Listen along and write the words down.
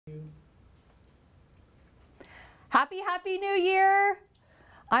Happy New Year!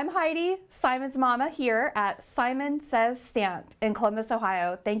 I'm Heidi, Simon's mama, here at Simon Says Stamp in Columbus,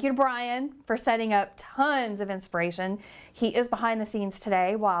 Ohio. Thank you to Brian for setting up tons of inspiration. He is behind the scenes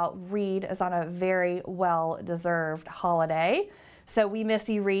today while Reed is on a very well-deserved holiday. So we miss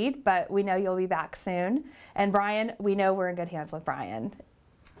you, Reed, but we know you'll be back soon. And Brian, we know we're in good hands with Brian.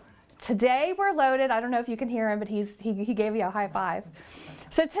 Today we're loaded. I don't know if you can hear him, but he gave you a high five.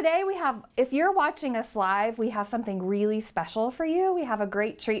 So today we have, if you're watching us live, we have something really special for you. We have a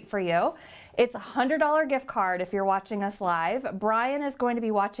great treat for you. It's a $100 gift card if you're watching us live. Brian is going to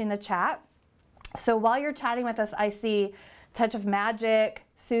be watching the chat. So while you're chatting with us, I see Touch of Magic,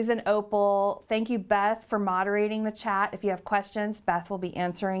 Susan Opal. Thank you, Beth, for moderating the chat. If you have questions, Beth will be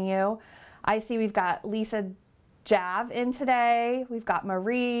answering you. I see we've got Lisa Jav in today. We've got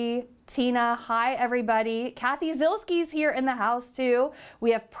Marie, Tina. Hi, everybody. Kathy Zilski's here in the house, too.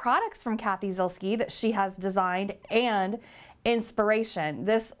 We have products from Kathy Zilski that she has designed and inspiration.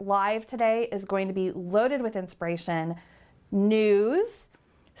 This live today is going to be loaded with inspiration, news,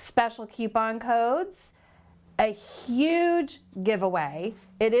 special coupon codes, a huge giveaway.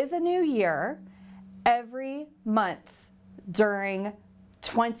 It is a new year. Every month during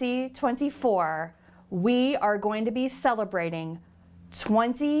 2024, we are going to be celebrating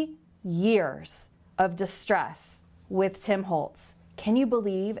 20 years of distress with Tim Holtz. Can you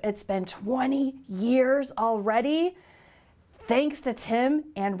believe it's been 20 years already? Thanks to Tim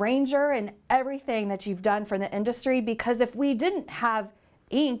and Ranger and everything that you've done for the industry, because if we didn't have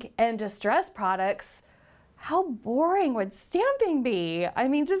ink and distress products, how boring would stamping be? I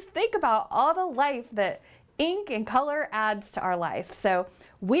mean, just think about all the life that ink and color adds to our life. So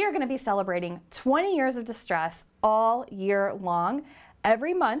we are going to be celebrating 20 years of distress all year long.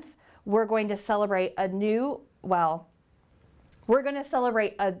 Every month, we're going to celebrate a we're going to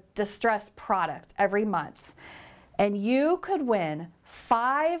celebrate a distress product every month. And you could win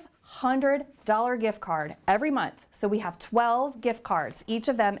 $500 gift card every month. So we have 12 gift cards. Each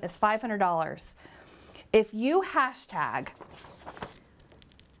of them is $500. If you hashtag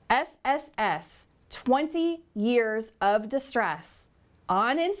SSS 20 years of distress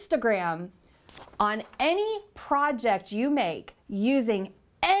on Instagram, on any project you make using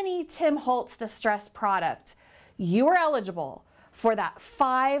any Tim Holtz distress product, you are eligible for that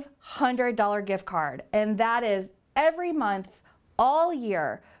 $500 gift card. And that is every month, all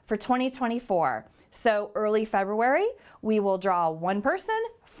year for 2024. So early February, we will draw one person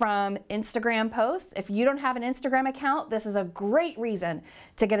from Instagram posts. If you don't have an Instagram account, this is a great reason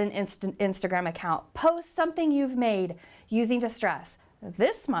to get an Instagram account. Post something you've made using distress.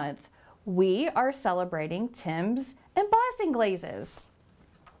 This month, we are celebrating Tim's embossing glazes.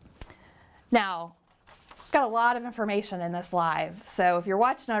 Now, got a lot of information in this live, so if you're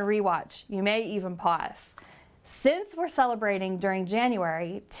watching on rewatch, you may even pause. Since we're celebrating during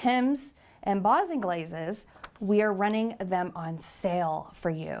January, Tim's embossing glazes, we are running them on sale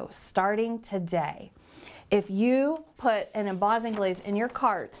for you starting today. If you put an embossing glaze in your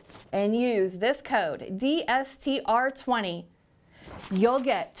cart and use this code DSTR20, you'll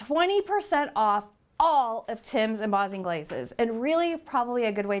get 20% off all of Tim's embossing glazes. And really, probably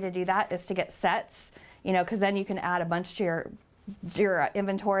a good way to do that is to get sets, you know, because then you can add a bunch to your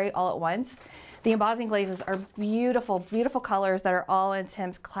inventory all at once. The embossing glazes are beautiful, beautiful colors that are all in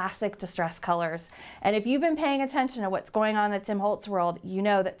Tim's classic distress colors. And if you've been paying attention to what's going on in the Tim Holtz world, you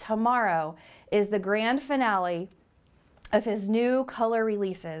know that tomorrow is the grand finale of his new color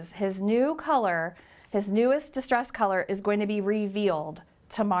releases. His new color, his newest distress color is going to be revealed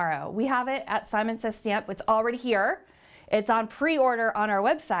tomorrow. We have it at Simon Says Stamp. It's already here. It's on pre-order on our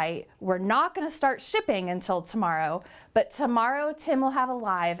website. We're not going to start shipping until tomorrow, but tomorrow Tim will have a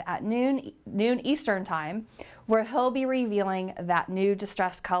live at noon Eastern time where he'll be revealing that new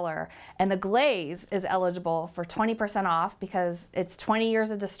distress color. And the glaze is eligible for 20% off because it's 20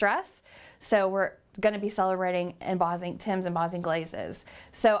 years of distress. So we're going to be celebrating Tim's embossing glazes.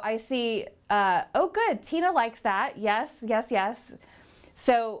 So I see, oh good, Tina likes that. Yes, yes, yes.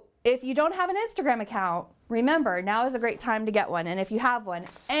 So if you don't have an Instagram account, remember, now is a great time to get one. And if you have one,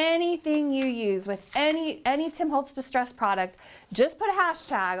 anything you use with any Tim Holtz distress product, just put a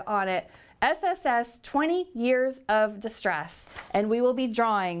hashtag on it, SSS 20 years of distress. And we will be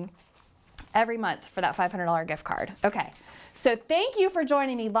drawing every month for that $500 gift card. Okay, so thank you for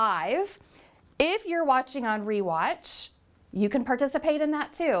joining me live. If you're watching on rewatch, you can participate in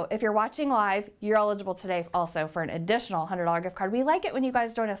that too. If you're watching live, you're eligible today also for an additional $100 gift card. We like it when you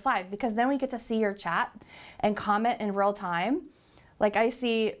guys join us live because then we get to see your chat and comment in real time. Like I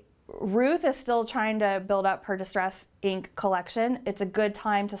see Ruth is still trying to build up her distress ink collection. It's a good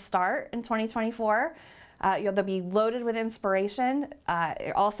time to start in 2024. They'll be loaded with inspiration.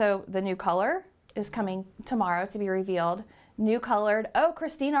 Also, the new color is coming tomorrow to be revealed. New colored. Oh,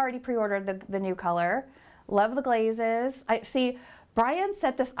 Christine already pre-ordered the new color. Love the glazes. I see Brian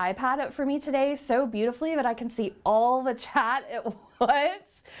set this iPad up for me today so beautifully that I can see all the chat at once.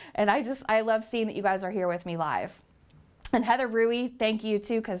 And I love seeing that you guys are here with me live. And Heather Rui, thank you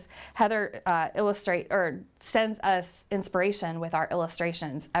too, because Heather sends us inspiration with our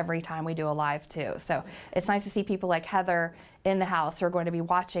illustrations every time we do a live too. So it's nice to see people like Heather in the house who are going to be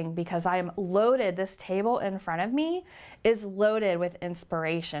watching, because I am loaded. This table in front of me is loaded with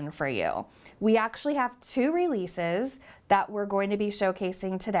inspiration for you. We actually have 2 releases that we're going to be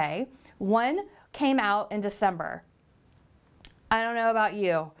showcasing today. One came out in December. I don't know about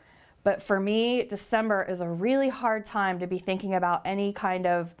you, but for me, December is a really hard time to be thinking about any kind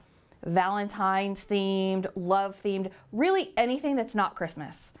of Valentine's themed, love themed, really anything that's not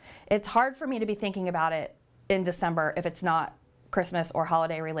Christmas. It's hard for me to be thinking about it in December if it's not Christmas or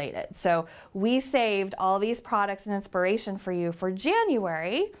holiday related. So we saved all these products and inspiration for you for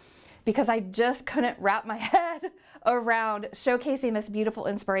January, because I just couldn't wrap my head around showcasing this beautiful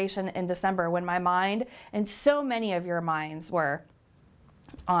inspiration in December when my mind and so many of your minds were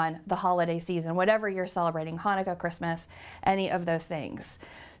on the holiday season, whatever you're celebrating, Hanukkah, Christmas, any of those things.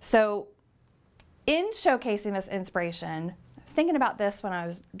 So in showcasing this inspiration, thinking about this when I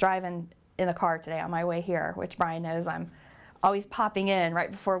was driving in the car today on my way here, which Brian knows I'm always popping in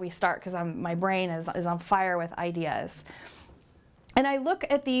right before we start because my brain is on fire with ideas. And I look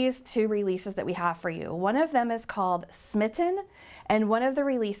at these 2 releases that we have for you. One of them is called Smitten, and one of the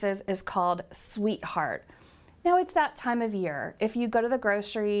releases is called Sweetheart. Now it's that time of year. If you go to the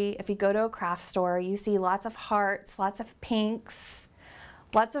grocery, if you go to a craft store, you see lots of hearts, lots of pinks,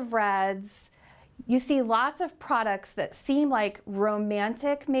 lots of reds. You see lots of products that seem like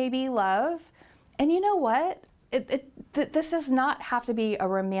romantic, maybe love. And you know what? This does not have to be a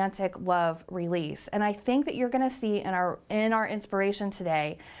romantic love release. And I think that you're going to see in our inspiration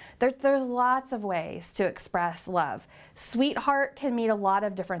today, there's lots of ways to express love. Sweetheart can mean a lot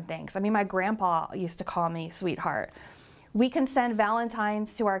of different things. I mean, my grandpa used to call me sweetheart. We can send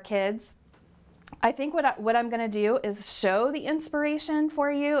Valentines to our kids. I think what I'm going to do is show the inspiration for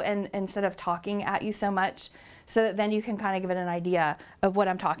you, and instead of talking at you so much, so that then you can kind of give it an idea of what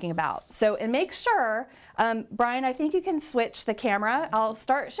I'm talking about. So, and make sure, Brian, I think you can switch the camera. I'll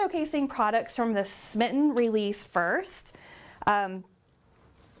start showcasing products from the Smitten release first.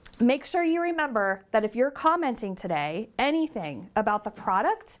 Make sure you remember that if you're commenting today anything about the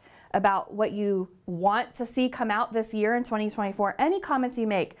product, about what you want to see come out this year in 2024, any comments you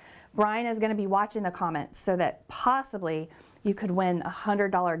make, Brian is going to be watching the comments so that possibly you could win a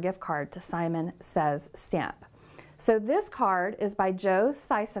 $100 gift card to Simon Says Stamp. So this card is by Joe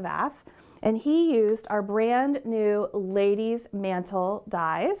Sisavath, and he used our brand new Ladies Mantle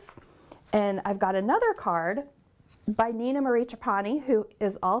dies. And I've got another card by Nina Marie Trapani, who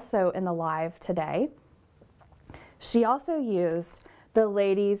is also in the live today. She also used the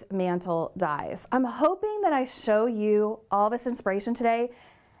Ladies Mantle dies. I'm hoping that I show you all this inspiration today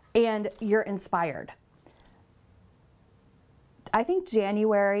and you're inspired. I think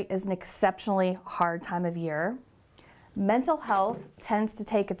January is an exceptionally hard time of year. Mental health tends to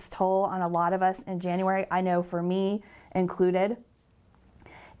take its toll on a lot of us in January. I know for me included.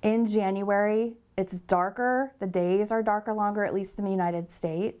 In January, it's darker. The days are darker longer, at least in the United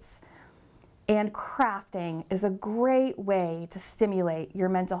States. And crafting is a great way to stimulate your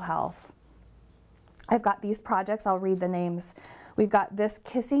mental health. I've got these projects. I'll read the names. We've got this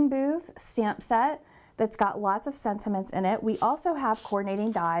Kissing Booth stamp set that's got lots of sentiments in it. We also have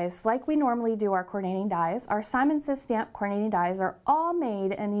coordinating dies, like we normally do our coordinating dies. Our Simon Says Stamp coordinating dies are all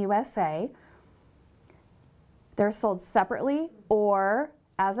made in the USA. They're sold separately or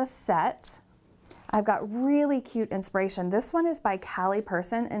as a set. I've got really cute inspiration. This one is by Callie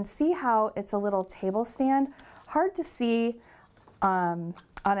Person, and see how it's a little table stand. Hard to see on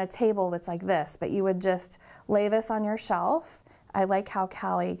a table that's like this, but you would just lay this on your shelf. I like how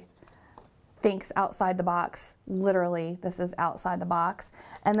Callie thinks outside the box. Literally, this is outside the box.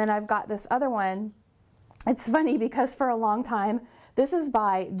 And then I've got this other one. It's funny because for a long time, this is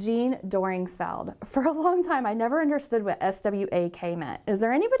by Jean Doringsfeld. For a long time, I never understood what SWAK meant. Is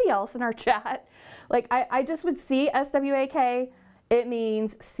there anybody else in our chat? Like, I just would see SWAK. It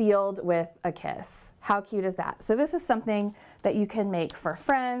means sealed with a kiss. How cute is that? So this is something that you can make for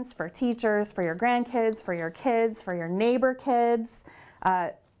friends, for teachers, for your grandkids, for your kids, for your neighbor kids.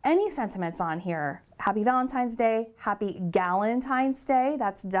 Any sentiments on here. Happy Valentine's Day, happy Galentine's Day.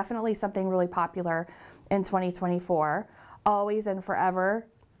 That's definitely something really popular in 2024. Always and forever.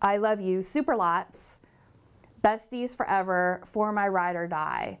 I love you, super lots. besties forever, for my ride or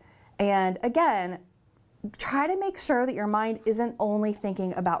die. And again, try to make sure that your mind isn't only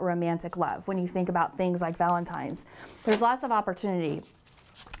thinking about romantic love when you think about things like Valentine's. There's lots of opportunity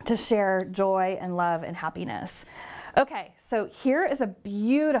to share joy and love and happiness. Okay, so here is a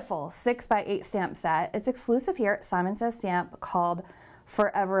beautiful 6x8 stamp set. It's exclusive here at Simon Says Stamp, called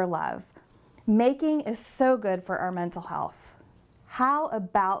Forever Love. Making is so good for our mental health. How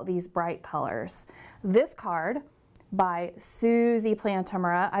about these bright colors? This card by Susie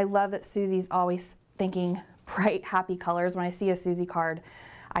Plantamura. I love that Susie's always thinking bright, happy colors. When I see a Susie card,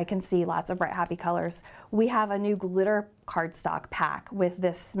 I can see lots of bright, happy colors. We have a new glitter cardstock pack with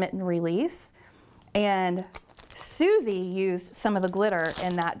this Smitten release, and Susie used some of the glitter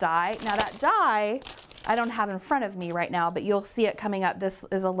in that die. Now that die, I don't have in front of me right now, but you'll see it coming up. This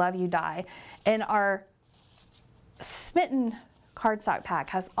is a Love You die. And our Smitten cardstock pack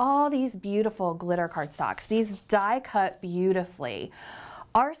has all these beautiful glitter cardstocks. These die cut beautifully.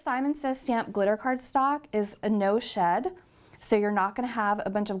 Our Simon Says Stamp glitter cardstock is a no shed, so you're not going to have a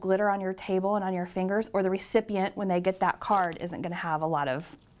bunch of glitter on your table and on your fingers, or the recipient, when they get that card, isn't going to have a lot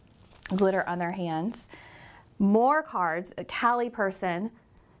of glitter on their hands. More cards, a Cali person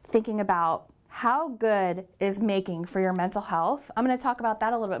thinking about how good is making for your mental health. I'm going to talk about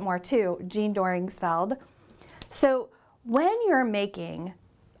that a little bit more too, Jean Doringsfeld. So when you're making,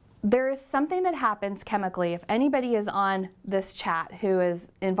 there is something that happens chemically. If anybody is on this chat who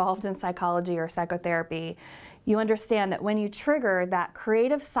is involved in psychology or psychotherapy, you understand that when you trigger that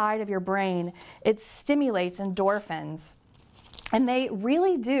creative side of your brain, it stimulates endorphins. And they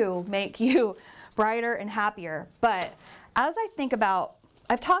really do make you brighter and happier. But as I think about,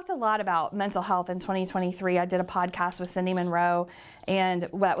 I've talked a lot about mental health in 2023. I did a podcast with Cindy Monroe, and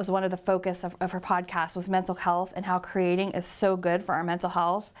that was one of the focus of her podcast was mental health and how creating is so good for our mental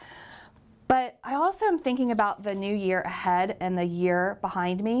health. But I also am thinking about the new year ahead and the year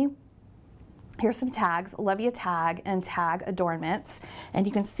behind me. Here's some tags, Love You tag and tag adornments, and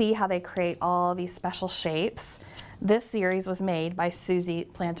you can see how they create all these special shapes. This series was made by Susie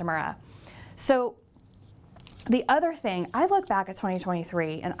Plantamura. So the other thing, I look back at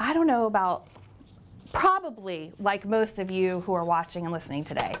 2023, and I don't know about, probably like most of you who are watching and listening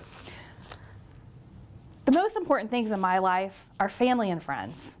today, the most important things in my life are family and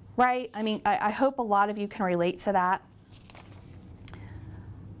friends, right? I mean, I hope a lot of you can relate to that.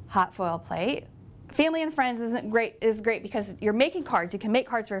 Hot foil plate. Family and friends is great because you're making cards. You can make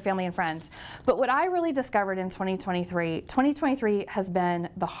cards for your family and friends. But what I really discovered in 2023 has been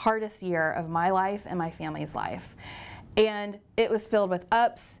the hardest year of my life and my family's life. And it was filled with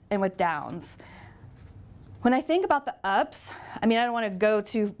ups and with downs. When I think about the ups, I mean, I don't want to go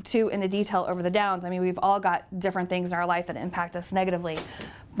too into detail over the downs. I mean, we've all got different things in our life that impact us negatively.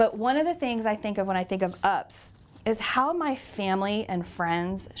 But one of the things I think of when I think of ups is how my family and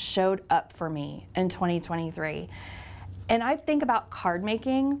friends showed up for me in 2023. And I think about card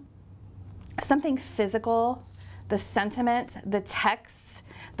making, something physical, the sentiment, the texts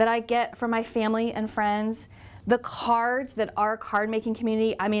that I get from my family and friends, the cards that our card making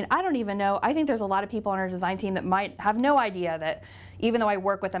community, I mean, I don't even know, I think there's a lot of people on our design team that might have no idea that, even though I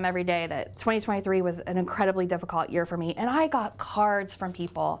work with them every day, that 2023 was an incredibly difficult year for me. And I got cards from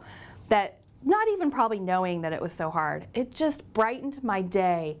people that, not even probably knowing that it was so hard, it just brightened my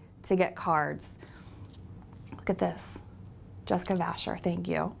day to get cards. Look at this, Jessica Vasher, thank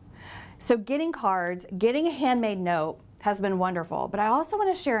you. So getting cards, getting a handmade note has been wonderful, but I also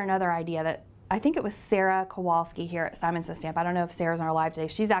want to share another idea that I think it was Sarah Kowalski here at Simon Says Stamp. I don't know if Sarah's on our live today.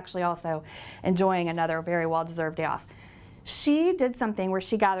 She's actually also enjoying another very well-deserved day off. She did something where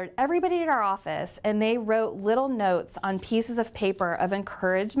she gathered everybody at our office and they wrote little notes on pieces of paper of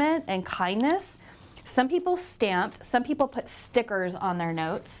encouragement and kindness. Some people stamped, some people put stickers on their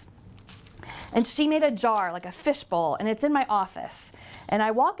notes. And she made a jar, like a fishbowl, and it's in my office. And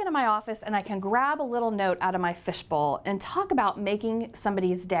I walk into my office and I can grab a little note out of my fishbowl and talk about making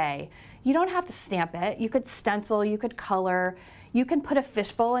somebody's day. You don't have to stamp it. You could stencil, you could color. You can put a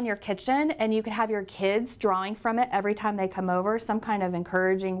fishbowl in your kitchen and you can have your kids drawing from it every time they come over, some kind of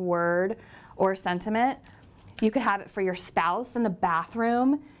encouraging word or sentiment. You could have it for your spouse in the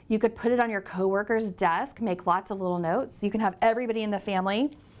bathroom. You could put it on your coworker's desk, make lots of little notes. You can have everybody in the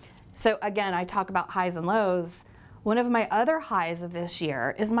family. So again, I talk about highs and lows. One of my other highs of this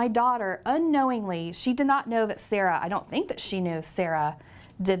year is my daughter, unknowingly, she did not know that Sarah, I don't think that she knew Sarah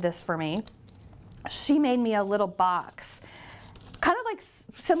did this for me. She made me a little box, kind of like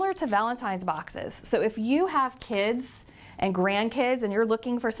similar to Valentine's boxes. So if you have kids and grandkids and you're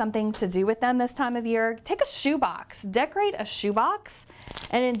looking for something to do with them this time of year, take a shoebox, decorate a shoebox,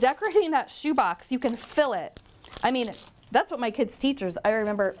 and in decorating that shoebox, you can fill it I mean, that's what my kids' teachers, I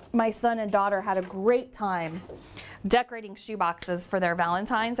remember my son and daughter had a great time decorating shoe boxes for their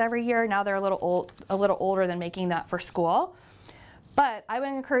Valentines every year. Now they're a little older than making that for school. But I would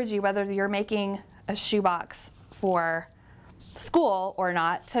encourage you, whether you're making a shoebox for school or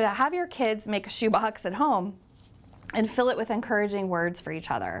not, to have your kids make a shoebox at home and fill it with encouraging words for each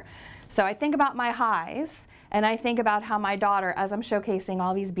other. So I think about my highs, and I think about how my daughter, as I'm showcasing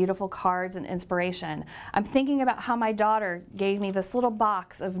all these beautiful cards and inspiration, I'm thinking about how my daughter gave me this little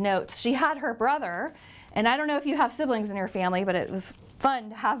box of notes. She had her brother, and I don't know if you have siblings in your family, but it was fun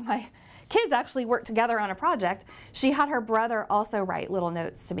to have my kids actually work together on a project. She had her brother also write little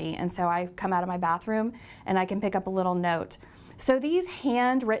notes to me, and so I come out of my bathroom and I can pick up a little note. So these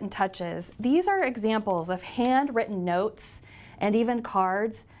handwritten touches, these are examples of handwritten notes and even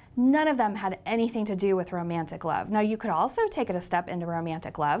cards. None of them had anything to do with romantic love. Now you could also take it a step into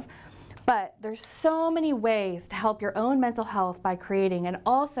romantic love, but there's so many ways to help your own mental health by creating and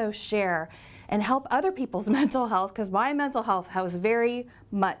also share and help other people's mental health, because my mental health was very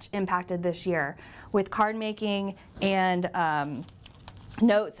much impacted this year with card making and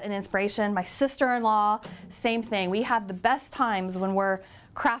notes and inspiration. My sister-in-law, same thing. We have the best times when we're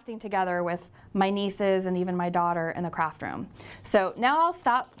crafting together with my nieces and even my daughter in the craft room. So now I'll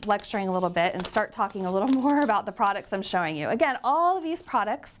stop lecturing a little bit and start talking a little more about the products I'm showing you. Again, all of these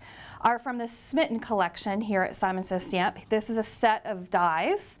products are from the Smitten collection here at Simon Says Stamp. This is a set of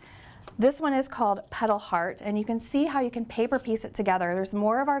dies. This one is called Petal Heart, and you can see how you can paper piece it together. There's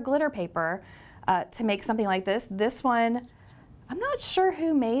more of our glitter paper to make something like this. This one, I'm not sure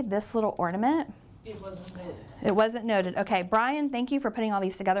who made this little ornament. It wasn't noted. It wasn't noted. Okay, Brian, thank you for putting all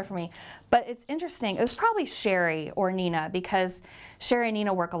these together for me. But it's interesting. It was probably Sherry or Nina, because Sherry and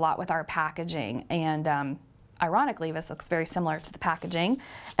Nina work a lot with our packaging, and ironically, this looks very similar to the packaging.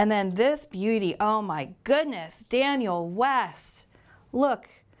 And then this beauty, oh my goodness, Daniel West. Look,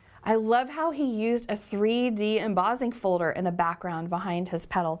 I love how he used a 3D embossing folder in the background behind his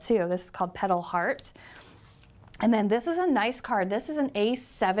petal too. This is called Petal Heart. And then this is a nice card. This is an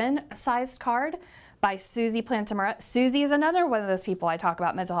A7 sized card by Susie Plantamura. Susie is another one of those people I talk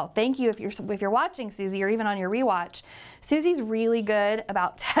about mental health. Thank you if you're watching, Susie, or even on your rewatch. Susie's really good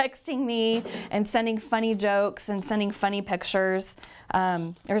about texting me and sending funny jokes and sending funny pictures.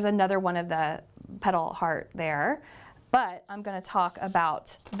 There's another one of the Petal Heart there. But I'm going to talk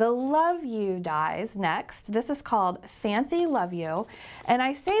about the Love You dies next. This is called Fancy Love You. And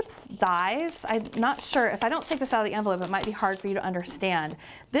I say dies, I'm not sure, if I don't take this out of the envelope, it might be hard for you to understand.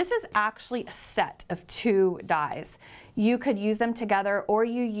 This is actually a set of 2 dies. You could use them together, or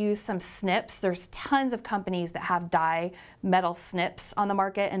you use some snips. There's tons of companies that have die metal snips on the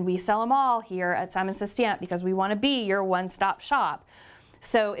market, and we sell them all here at Simon Says Stamp because we want to be your one-stop shop.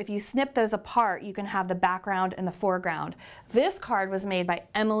 So if you snip those apart, you can have the background and the foreground. This card was made by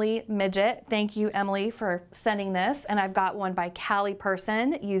Emily Midget. Thank you, Emily, for sending this. And I've got one by Callie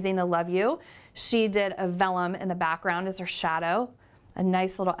Person using the Love You. She did a vellum in the background as her shadow, a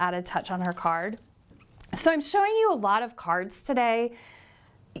nice little added touch on her card. So I'm showing you a lot of cards today.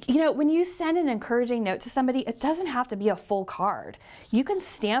 You know, when you send an encouraging note to somebody, it doesn't have to be a full card. You can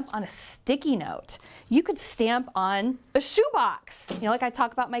stamp on a sticky note. You could stamp on a shoebox. You know, like I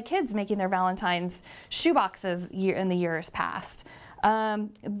talk about my kids making their Valentine's shoeboxes in the years past.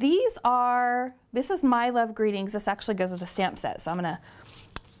 This is My Love Greetings. This actually goes with the stamp set, so I'm gonna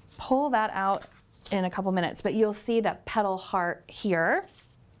pull that out in a couple minutes, but you'll see that Petal Heart here.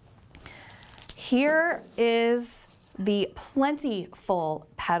 Here is the Plentiful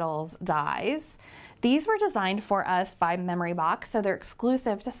Petals dies. These were designed for us by Memory Box, so they're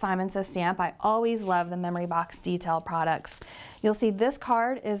exclusive to Simon Says Stamp. I always love the Memory Box detail products. You'll see this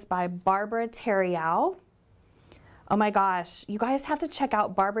card is by Barbara Terriau. Oh my gosh, you guys have to check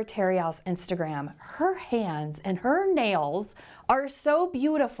out Barbara Terriau's Instagram. Her hands and her nails are so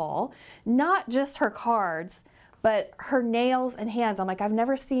beautiful, not just her cards, but her nails and hands. I'm like, I've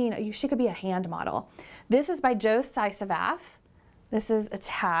never seen, she could be a hand model. This is by Joe Sisavath. This is a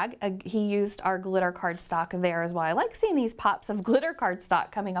tag. He used our glitter cardstock there as well. I like seeing these pops of glitter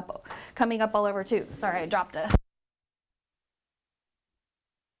cardstock coming up all over too. Sorry, I dropped it.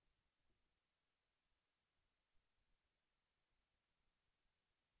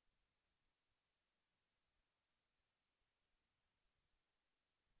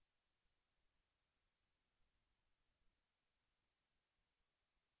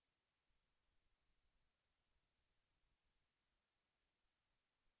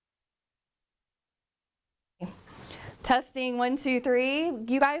 Testing 1, 2, 3.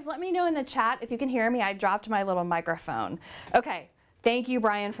 You guys let me know in the chat if you can hear me. I dropped my little microphone. Okay, Thank you,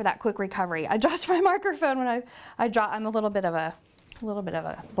 Brian, for that quick recovery. I dropped my microphone when I'm a little bit of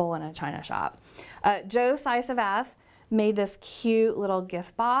a bull in a china shop. Joe Sisavath made this cute little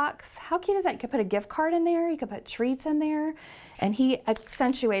gift box. How cute is that? You could put a gift card in there. You could put treats in there. And he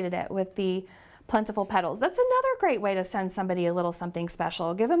accentuated it with the plentiful petals. That's another great way to send somebody a little something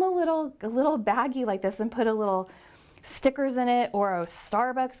special. Give them a little baggie like this and put a little stickers in it or a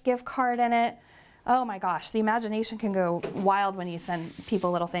Starbucks gift card in it. Oh my gosh, the imagination can go wild when you send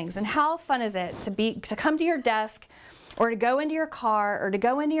people little things. And how fun is it to come to your desk or to go into your car or to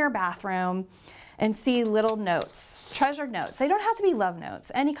go into your bathroom and see little notes, treasured notes. They don't have to be love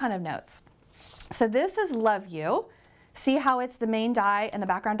notes, any kind of notes. So this is Love You. See how it's the main die and the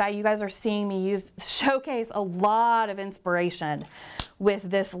background die? You guys are seeing me showcase a lot of inspiration with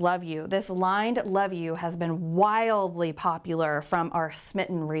this Love You. This lined Love You has been wildly popular from our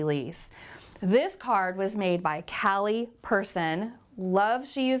Smitten release. This card was made by Callie Person. Love,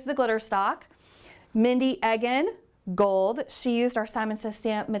 she used the glitter stock. Mindy Egan, gold. She used our Simon Says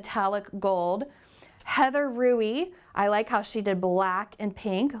Stamp metallic gold. Heather Rui, I like how she did black and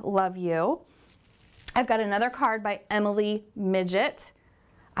pink, Love You. I've got another card by Emily Midget.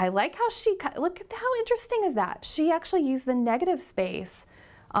 I like how look at how interesting is that? She actually used the negative space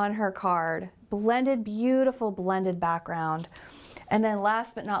on her card. Blended, beautiful blended background. And then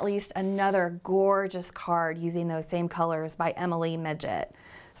last but not least, another gorgeous card using those same colors by Emily Midget.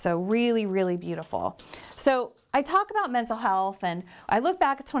 So really, really beautiful. So I talk about mental health and I look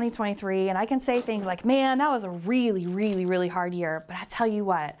back at 2023 and I can say things like, man, that was a really, really, really hard year. But I tell you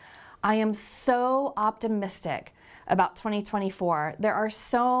what, I am so optimistic about 2024. There are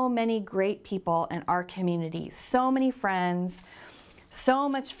so many great people in our community, so many friends, so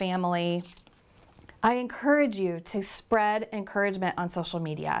much family. I encourage you to spread encouragement on social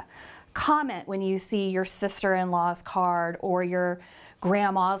media. Comment when you see your sister-in-law's card or your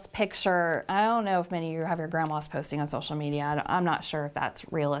grandma's picture. I don't know if many of you have your grandmas posting on social media. I'm not sure if that's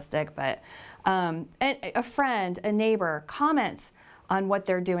realistic, but a friend, a neighbor, comments on what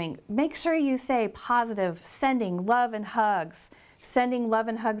they're doing. Make sure you say positive, sending love and hugs. Sending love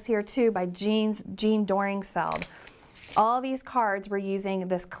and hugs here too by Jean Doringsfeld. All these cards we're using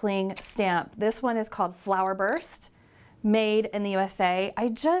this cling stamp. This one is called Flower Burst, made in the USA. I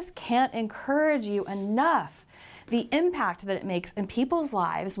just can't encourage you enough the impact that it makes in people's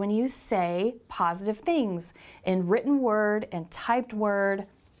lives when you say positive things in written word and typed word,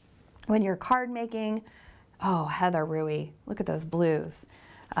 when you're card making. Oh, Heather Rui, look at those blues.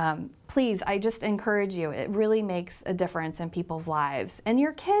 Please, I just encourage you. It really makes a difference in people's lives and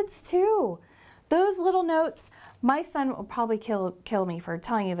your kids too. Those little notes, my son will probably kill me for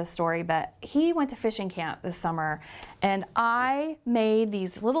telling you this story, but he went to fishing camp this summer and I made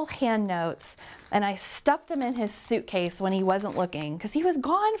these little hand notes and I stuffed them in his suitcase when he wasn't looking because he was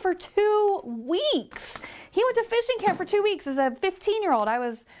gone for 2 weeks. He went to fishing camp for 2 weeks as a 15-year-old. I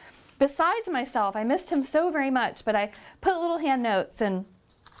was besides myself. I missed him so very much, but I put little hand notes and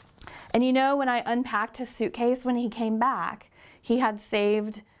you know, when I unpacked his suitcase when he came back, he had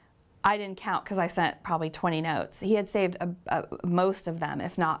saved, I didn't count because I sent probably 20 notes. He had saved most of them,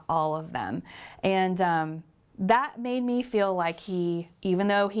 if not all of them. And that made me feel like even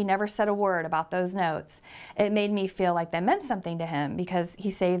though he never said a word about those notes, it made me feel like they meant something to him because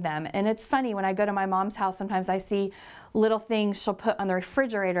he saved them. And it's funny, when I go to my mom's house, sometimes I see little things she'll put on the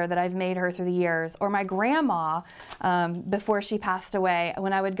refrigerator that I've made her through the years. Or my grandma, before she passed away,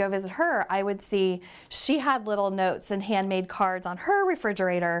 when I would go visit her, I would see she had little notes and handmade cards on her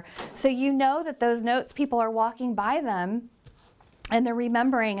refrigerator. So you know that those notes, people are walking by them and they're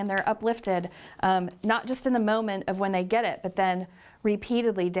remembering and they're uplifted, not just in the moment of when they get it, but then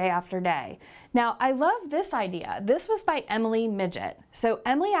repeatedly day after day. Now, I love this idea. This was by Emily Midget. So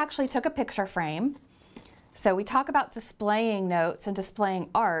Emily actually took a picture frame. So we talk about displaying notes and displaying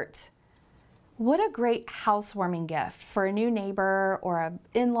art. What a great housewarming gift for a new neighbor or an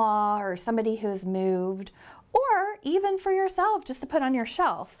in-law or somebody who's moved, or even for yourself just to put on your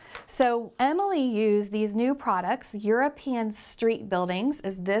shelf. So Emily used these new products. European Street Buildings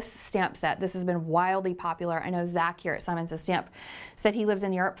is this stamp set. This has been wildly popular. I know Zach here at Simon Says Stamp said he lived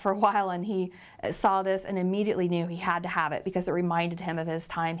in Europe for a while and he saw this and immediately knew he had to have it because it reminded him of his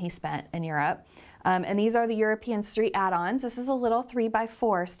time he spent in Europe. And these are the European Street add-ons. This is a little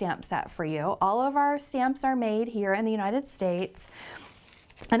 3x4 stamp set for you. All of our stamps are made here in the United States.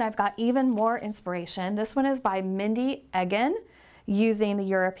 And I've got even more inspiration. This one is by Mindy Egan using the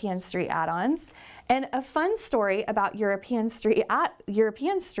European Street add-ons. And a fun story about European Street,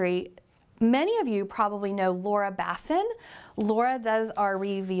 many of you probably know Laura Basson. Laura does our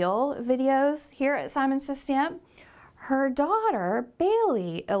reveal videos here at Simon Says Stamp. her daughter,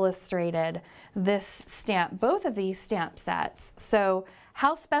 Bailey, illustrated this stamp, both of these stamp sets. So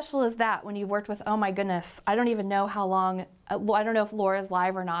how special is that when you worked with, oh my goodness, I don't even know how long, I don't know if Laura's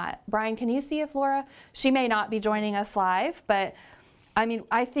live or not. Brian, can you see if Laura, she may not be joining us live, but I mean,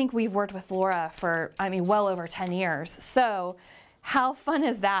 I think we've worked with Laura for, I mean, well over 10 years. So how fun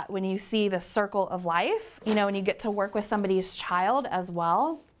is that when you see the circle of life, you know, and you get to work with somebody's child as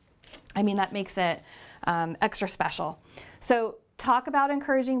well? I mean, that makes it extra special. So talk about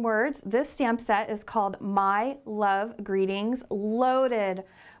encouraging words. This stamp set is called My Love Greetings, loaded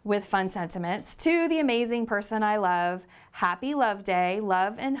with fun sentiments. To the amazing person I love, happy love day,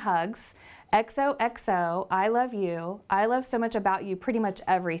 love and hugs. XOXO, I love you. I love so much about you, pretty much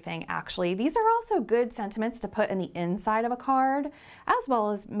everything actually. These are also good sentiments to put in the inside of a card, as well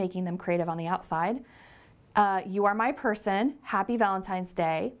as making them creative on the outside. You are my person, happy Valentine's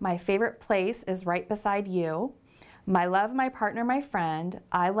Day. My favorite place is right beside you. My love, my partner, my friend,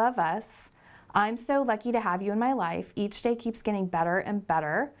 I love us. I'm so lucky to have you in my life. Each day keeps getting better and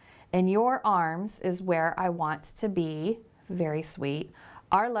better. In your arms is where I want to be. Very sweet.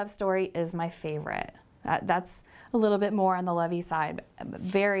 Our love story is my favorite. That's a little bit more on the lovey side.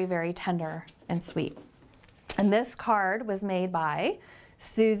 Very, very tender and sweet. And this card was made by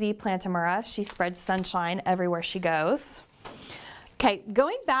Susie Plantamura. She spreads sunshine everywhere she goes. Okay,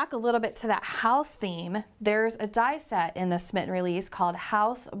 going back a little bit to that house theme, there's a die set in the Smitten release called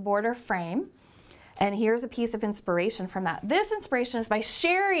House Border Frame. And here's a piece of inspiration from that. This inspiration is by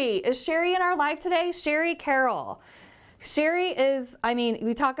Sherry. Is Sherry in our live today? Sherry Carroll. Sherry is, I mean,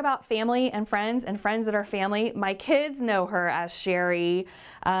 we talk about family and friends that are family. My kids know her as Sherry.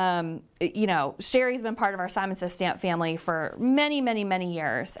 You know, Sherry's been part of our Simon Says Stamp family for many, many, many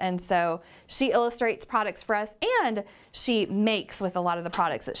years. And so she illustrates products for us, and she makes with a lot of the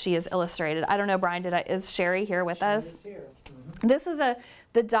products that she has illustrated. I don't know, Brian, is Sherry here with us? Is here. Mm-hmm. This is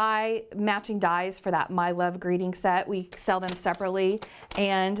the die, matching dies for that My Love Greeting set. We sell them separately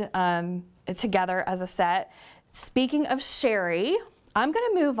and together as a set. Speaking of Sherry, I'm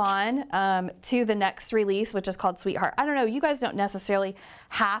going to move on to the next release, which is called Sweetheart. I don't know, you guys don't necessarily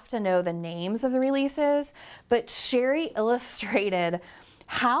have to know the names of the releases, but Sherry illustrated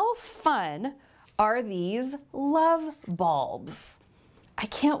how fun are these love bulbs. I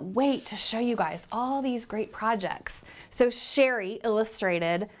can't wait to show you guys all these great projects. So Sherry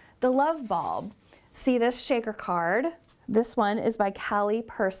illustrated the love bulb. See this shaker card? This one is by Callie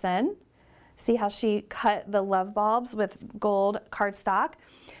Person. See how she cut the love bulbs with gold cardstock.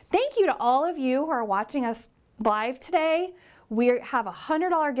 Thank you to all of you who are watching us live today. We have a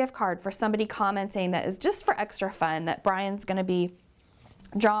 $100 gift card for somebody commenting that is just for extra fun that Brian's going to be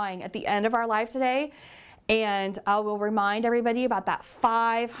drawing at the end of our live today. And I will remind everybody about that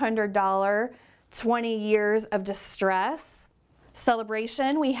 $500 20 Years of Distress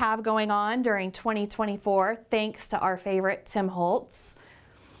celebration we have going on during 2024, thanks to our favorite Tim Holtz.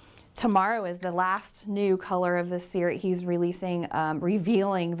 Tomorrow is the last new color of this series. He's releasing,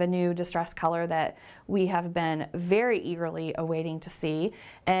 revealing the new distress color that we have been very eagerly awaiting to see.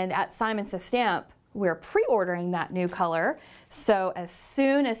 And at Simon Says Stamp, we're pre-ordering that new color. So as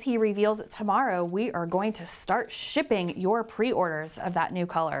soon as he reveals it tomorrow, we are going to start shipping your pre-orders of that new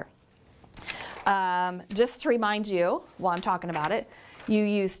color. Just to remind you, while I'm talking about it, you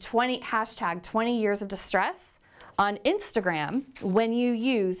use hashtag 20 Years of Distress on Instagram when you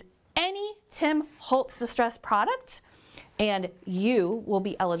use any Tim Holtz Distress product, and you will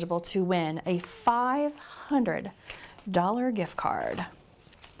be eligible to win a $500 gift card.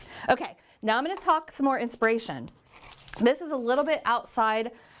 Okay, now I'm going to talk some more inspiration. This is a little bit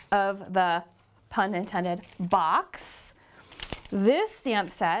outside of the, pun intended, box. This stamp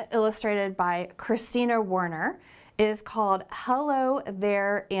set, illustrated by Christina Werner, is called Hello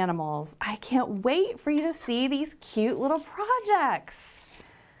There Animals. I can't wait for you to see these cute little projects.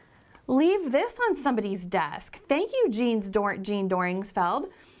 Leave this on somebody's desk. Thank you, Jean Doringsfeld.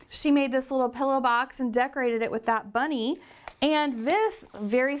 She made this little pillow box and decorated it with that bunny. And this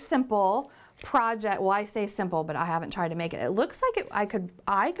very simple project, well, I say simple, but I haven't tried to make it. It looks like I could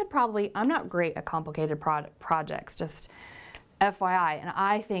probably, I'm not great at complicated projects, just FYI. And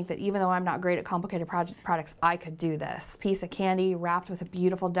I think that even though I'm not great at complicated products, I could do this. Piece of candy wrapped with a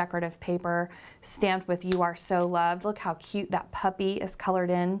beautiful decorative paper, stamped with You Are So Loved. Look how cute that puppy is colored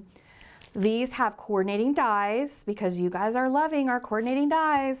in. These have coordinating dies because you guys are loving our coordinating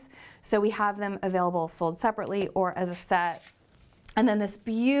dies. So we have them available sold separately or as a set. And then this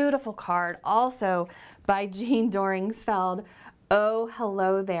beautiful card also by Jean Doringsfeld, Oh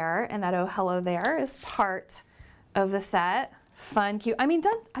Hello There. And that Oh Hello There is part of the set. Fun, cute. I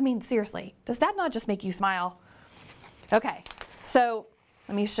mean, seriously, does that not just make you smile? Okay, so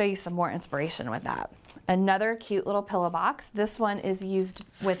let me show you some more inspiration with that. Another cute little pillow box. This one is used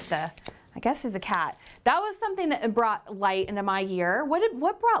with the, I guess is a cat. That was something that brought light into my year.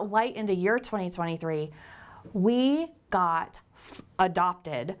 What brought light into your 2023? We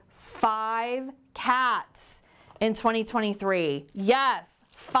adopted 5 cats in 2023. Yes,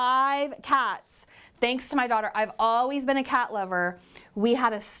 5 cats. Thanks to my daughter. I've always been a cat lover. We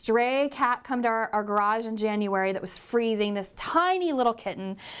had a stray cat come to our garage in January that was freezing, this tiny little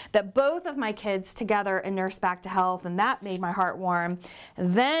kitten that both of my kids together and nursed back to health, and that made my heart warm.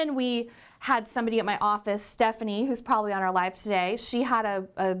 Then we had somebody at my office, Stephanie, who's probably on our live today. She had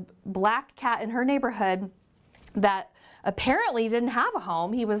a black cat in her neighborhood that apparently didn't have a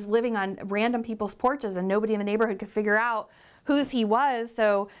home. He was living on random people's porches and nobody in the neighborhood could figure out whose he was.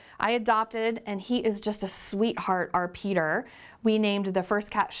 So I adopted, and he is just a sweetheart, our Peter. We named the first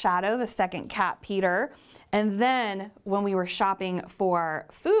cat Shadow, the second cat Peter. And then when we were shopping for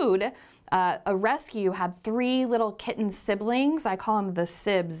food, a rescue had 3 little kitten siblings. I call them the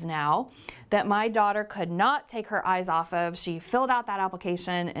Sibs now, that my daughter could not take her eyes off of. She filled out that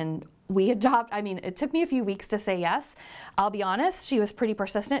application and I mean, it took me a few weeks to say yes. I'll be honest, she was pretty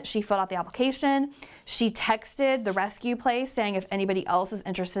persistent. She filled out the application. She texted the rescue place saying, if anybody else is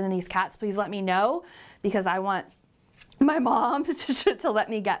interested in these cats, please let me know, because I want my mom to let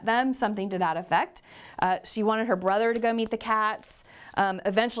me get them, something to that effect. She wanted her brother to go meet the cats.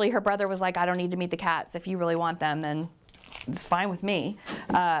 Eventually her brother was like, I don't need to meet the cats. If you really want them, then it's fine with me.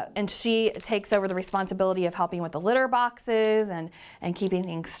 And she takes over the responsibility of helping with the litter boxes and keeping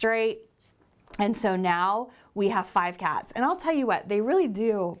things straight. And so now we have 5 cats. And I'll tell you what, they really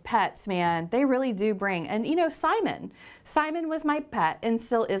do, pets, man, they really do bring. And you know, Simon was my pet and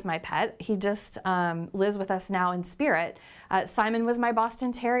still is my pet. He just lives with us now in spirit. Simon was my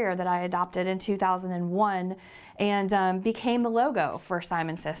Boston Terrier that I adopted in 2001 and became the logo for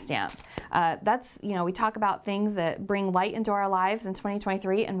Simon Says Stamp. That's, you know, we talk about things that bring light into our lives in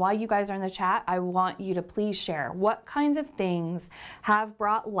 2023. And while you guys are in the chat, I want you to please share what kinds of things have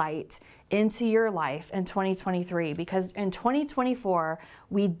brought light into your life in 2023, because in 2024,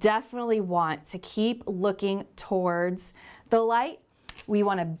 we definitely want to keep looking towards the light. We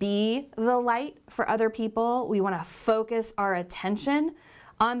want to be the light for other people. We want to focus our attention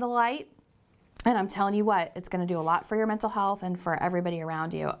on the light. And I'm telling you what, it's going to do a lot for your mental health and for everybody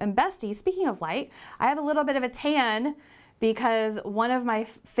around you. And Bestie, speaking of light, I have a little bit of a tan because one of my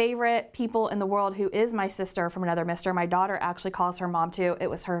favorite people in the world, who is my sister from another mister, my daughter actually calls her mom too. It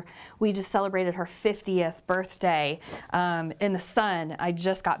was her, we just celebrated her 50th birthday in the sun. I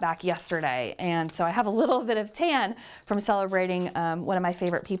just got back yesterday. And so I have a little bit of tan from celebrating one of my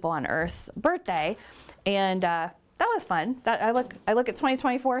favorite people on Earth's birthday. And that was fun. I look at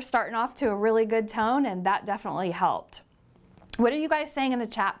 2024 starting off to a really good tone, and that definitely helped. What are you guys saying in the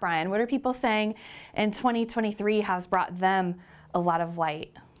chat, Brian? What are people saying in 2023 has brought them a lot of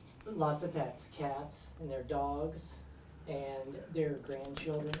light? Lots of pets, cats and their dogs and their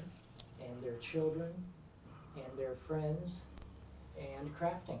grandchildren and their children and their friends and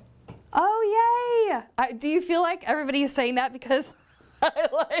crafting. Oh, yay! Do you feel like everybody is saying that because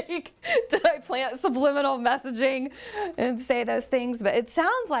did I plant subliminal messaging and say those things? But it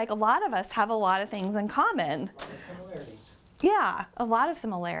sounds like a lot of us have a lot of things in common. A lot of similarities. Yeah, a lot of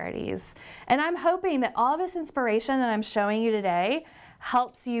similarities. And I'm hoping that all this inspiration that I'm showing you today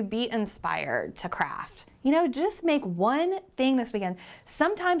helps you be inspired to craft. You know, just make one thing this weekend.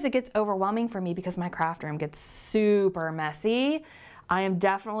 Sometimes it gets overwhelming for me because my craft room gets super messy. I am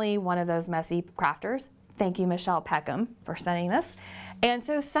definitely one of those messy crafters. Thank you, Michelle Peckham, for sending this. And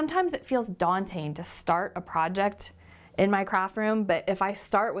so sometimes it feels daunting to start a project in my craft room, but if I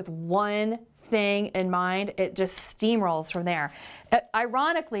start with one thing in mind, it just steamrolls from there.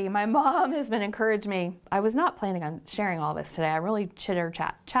 Ironically, my mom has been encouraging me. I was not planning on sharing all this today. I'm really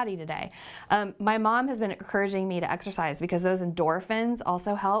chatty today. My mom has been encouraging me to exercise because those endorphins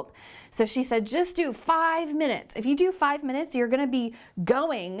also help. So she said, just do 5 minutes. If you do 5 minutes, you're gonna be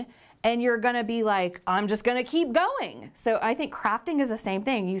going and you're gonna be like, I'm just gonna keep going. So I think crafting is the same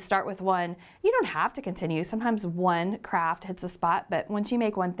thing. You start with one, you don't have to continue. Sometimes one craft hits a spot, but once you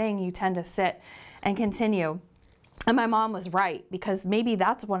make one thing, you tend to sit and continue. And my mom was right, because maybe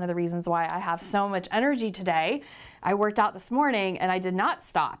that's one of the reasons why I have so much energy today. I worked out this morning and I did not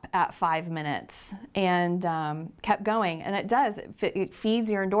stop at 5 minutes and kept going. And it does, it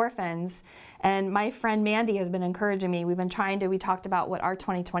feeds your endorphins. And my friend Mandy has been encouraging me. We talked about what our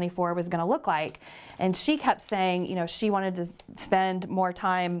 2024 was gonna look like. And she kept saying, you know, she wanted to spend more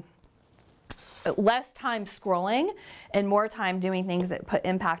time less time scrolling and more time doing things that put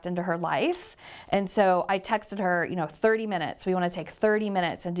impact into her life. And so I texted her, 30 minutes. We want to take 30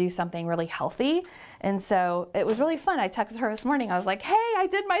 minutes and do something really healthy. And so it was really fun. I texted her this morning. I was like, hey, I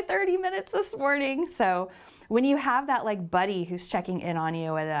did my 30 minutes this morning. So when you have that like buddy who's checking in on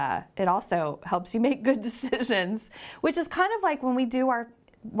you, it also helps you make good decisions, which is kind of like when we do our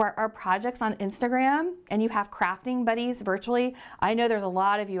projects on Instagram and you have crafting buddies virtually. I know there's a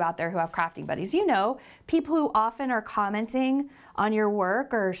lot of you out there who have crafting buddies. People who often are commenting on your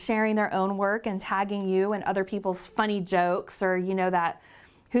work or sharing their own work and tagging you and other people's funny jokes, or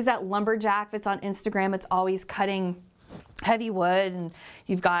who's that lumberjack that's on Instagram that's always cutting heavy wood, and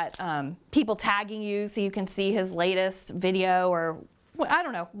you've got people tagging you so you can see his latest video, or I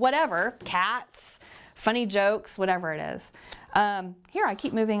don't know, whatever, cats, funny jokes, whatever it is. Here, I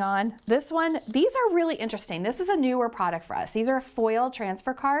keep moving on. This one, these are really interesting. This is a newer product for us. These are foil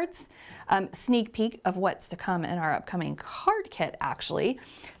transfer cards, sneak peek of what's to come in our upcoming card kit, actually.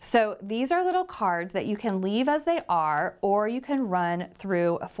 So these are little cards that you can leave as they are, or you can run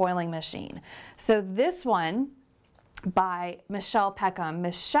through a foiling machine. So this one by Michelle Peckham.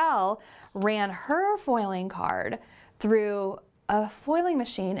 Michelle ran her foiling card through a foiling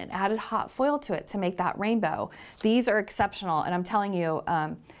machine and added hot foil to it to make that rainbow. These are exceptional, and I'm telling you,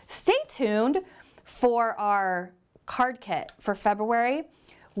 stay tuned for our card kit for February.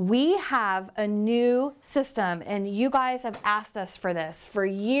 We have a new system, and you guys have asked us for this for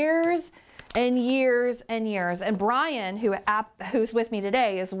years and years and years. And Brian, who's with me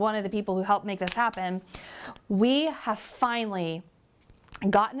today, is one of the people who helped make this happen. We have finally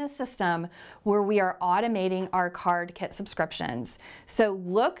gotten a system where we are automating our card kit subscriptions. So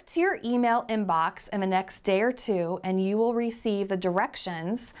look to your email inbox in the next day or two, and you will receive the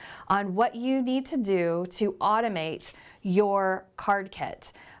directions on what you need to do to automate your card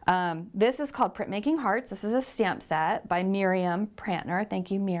kit. This is called Printmaking Hearts. This is a stamp set by Miriam Prantner. Thank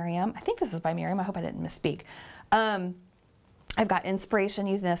you, Miriam. I think this is by Miriam. I hope I didn't misspeak. I've got inspiration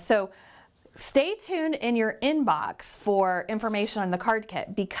using this. So stay tuned in your inbox for information on the card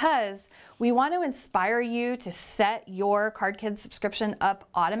kit, because we want to inspire you to set your card kit subscription up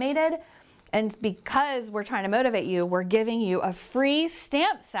automated. And because we're trying to motivate you, we're giving you a free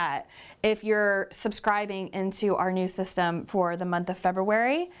stamp set if you're subscribing into our new system for the month of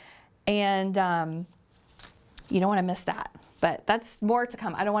February. And you don't want to miss that. But that's more to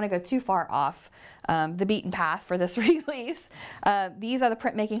come. I don't want to go too far off the beaten path for this release. These are the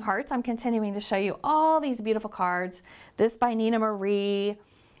Printmaking Hearts. I'm continuing to show you all these beautiful cards. This by Nina Marie.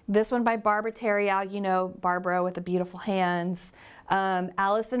 This one by Barbara Terrio, Barbara with the beautiful hands.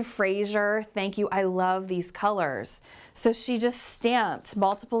 Allison Fraser, thank you. I love these colors. So she just stamped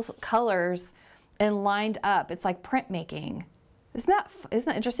multiple colors and lined up. It's like printmaking. Isn't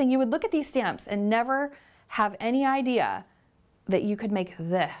that interesting? You would look at these stamps and never have any idea that you could make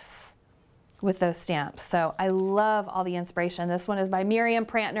this with those stamps. So I love all the inspiration. This one is by Miriam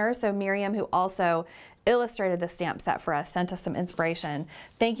Prantner. So Miriam, who also illustrated the stamp set for us, sent us some inspiration.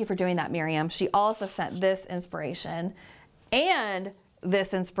 Thank you for doing that, Miriam. She also sent this inspiration and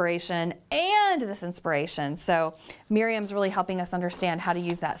this inspiration and this inspiration. So Miriam's really helping us understand how to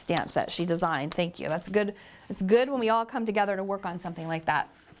use that stamp set she designed. Thank you. That's good. It's good when we all come together to work on something like that.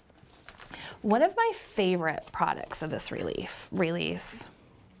 One of my favorite products of this release,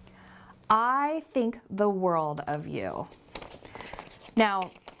 I think the world of you.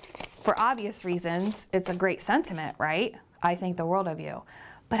 Now, for obvious reasons, it's a great sentiment, right? I think the world of you.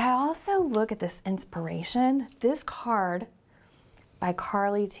 But I also look at this inspiration, this card by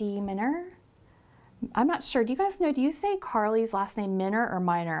Carly T. Minner. I'm not sure, do you guys know, do you say Carly's last name Minner or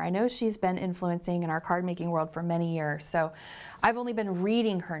Miner? I know she's been influencing in our card making world for many years, so I've only been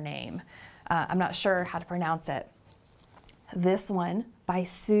reading her name. I'm not sure how to pronounce it. This one by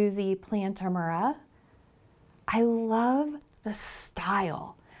Susie Plantamura. I love the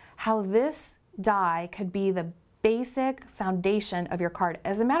style, how this die could be the basic foundation of your card.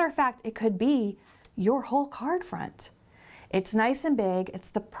 As a matter of fact, it could be your whole card front. It's nice and big. It's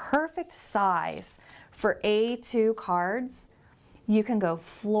the perfect size for A2 cards. You can go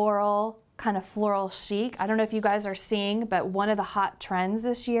floral, kind of floral chic. I don't know if you guys are seeing, but one of the hot trends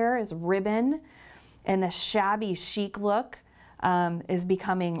this year is ribbon, and the shabby chic look is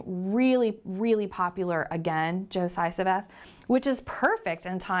becoming really, really popular again, Joe Siseveth, which is perfect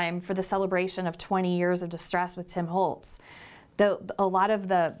in time for the celebration of 20 years of distress with Tim Holtz. A lot of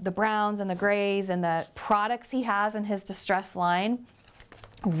the browns and the grays and the products he has in his distress line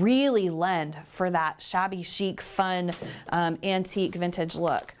really lend for that shabby chic, fun, antique vintage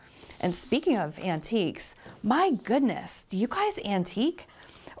look. And speaking of antiques, my goodness, do you guys antique?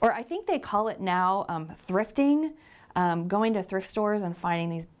 or I think they call it now thrifting, going to thrift stores and finding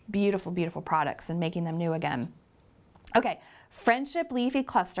these beautiful, beautiful products and making them new again. Okay, Friendship Leafy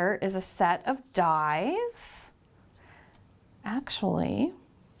Cluster is a set of dies. Actually,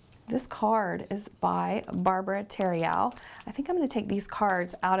 this card is by Barbara Terriau. I think I'm going to take these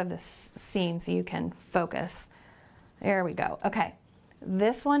cards out of this scene so you can focus. There we go. Okay,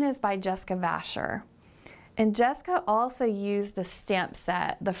 this one is by Jessica Vasher. And Jessica also used the stamp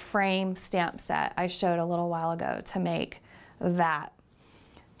set, the frame stamp set I showed a little while ago to make that.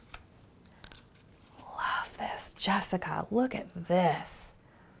 Love this. Jessica, look at this.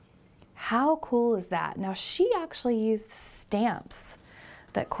 How cool is that? Now she actually used stamps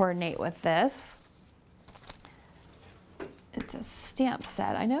that coordinate with this. It's a stamp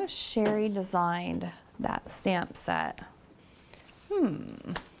set. I know Sherry designed that stamp set.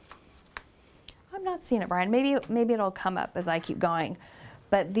 I'm not seeing it, Brian. Maybe it'll come up as I keep going.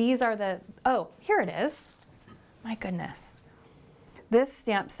 But these are the, oh, here it is. My goodness. This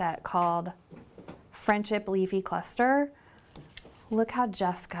stamp set called Friendship Leafy Cluster. Look how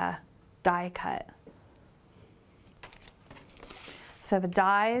Jessica die cut. So the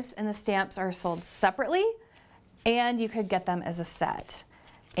dies and the stamps are sold separately, and you could get them as a set.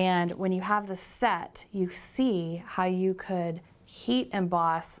 And when you have the set, you see how you could heat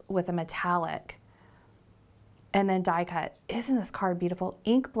emboss with a metallic and then die cut. Isn't this card beautiful?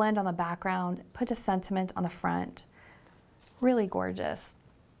 Ink blend on the background, put a sentiment on the front. Really gorgeous.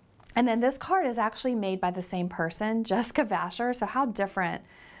 And then this card is actually made by the same person, Jessica Vasher. So how different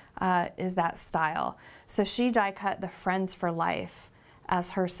is that style? So she die cut the Friends for Life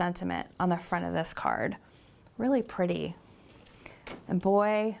as her sentiment on the front of this card. Really pretty. And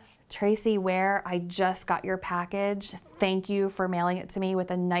boy, Tracy Ware, I just got your package. Thank you for mailing it to me with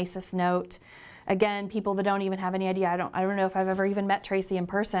the nicest note. Again, people that don't even have any idea, I don't know if I've ever even met Tracy in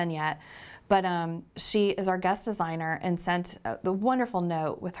person yet, but she is our guest designer and sent the wonderful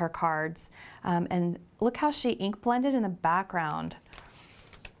note with her cards. And look how she ink blended in the background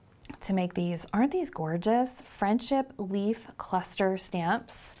to make these. Aren't these gorgeous? Friendship Leaf Cluster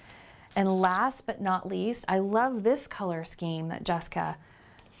stamps. And last but not least, I love this color scheme that Jessica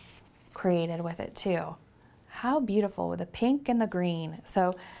created with it too. How beautiful with the pink and the green.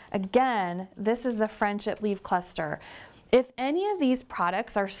 So again, this is the Friendship Leaf Cluster. If any of these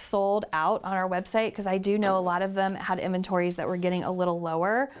products are sold out on our website, because I do know a lot of them had inventories that were getting a little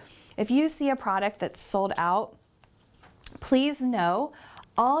lower, if you see a product that's sold out, please know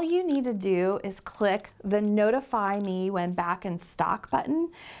all you need to do is click the notify me when back in stock button.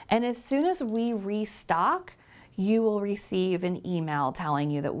 And as soon as we restock, you will receive an email telling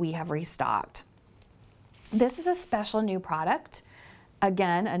you that we have restocked. This is a special new product.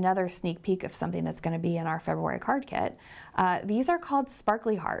 Again, another sneak peek of something that's going to be in our February card kit. These are called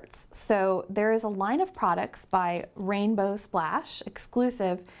Sparkly Hearts. So there is a line of products by Rainbow Splash,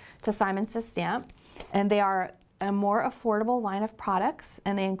 exclusive to Simon Says Stamp, and they are a more affordable line of products,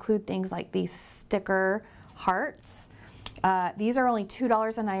 and they include things like these sticker hearts. These are only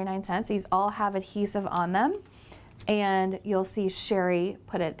 $2.99. These all have adhesive on them, and you'll see Sherry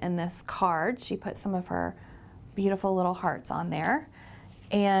put it in this card. She put some of her beautiful little hearts on there.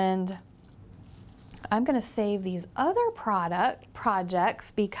 And I'm going to save these other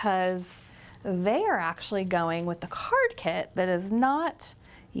projects because they are actually going with the card kit that has not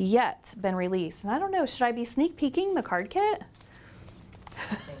yet been released. And I don't know, should I be sneak peeking the card kit?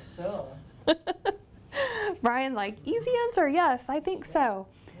 I think so. Brian's like, easy answer, yes, I think so.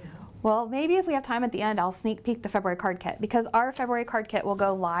 Well, maybe if we have time at the end, I'll sneak peek the February card kit, because our February card kit will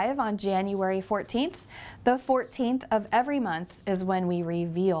go live on January 14th. The 14th of every month is when we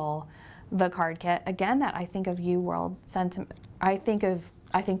reveal the card kit. Again, that I think of you world sentiment. I think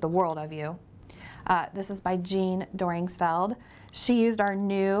the world of you. This is by Jean Doringsfeld. She used our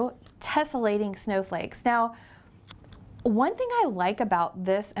new tessellating snowflakes. Now, one thing I like about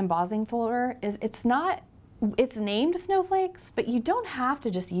this embossing folder is it's named snowflakes, but you don't have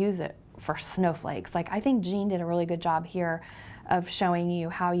to just use it for snowflakes. Like, I think Jean did a really good job here of showing you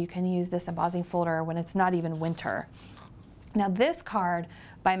how you can use this embossing folder when it's not even winter. Now, this card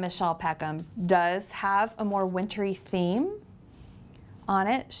by Michelle Peckham does have a more wintry theme on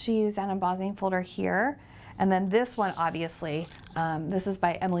it. She used an embossing folder here. And then this one, obviously, this is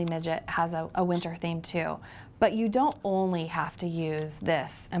by Emily Midget, has a winter theme too. But you don't only have to use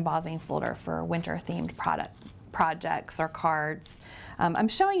this embossing folder for winter themed projects or cards. I'm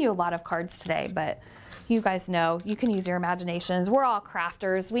showing you a lot of cards today, but you guys know you can use your imaginations. We're all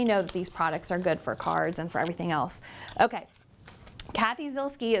crafters. We know that these products are good for cards and for everything else. Okay, Kathy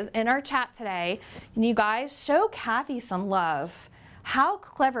Zilski is in our chat today. And you guys, show Kathy some love. How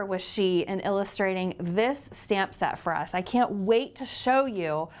clever was she in illustrating this stamp set for us? I can't wait to show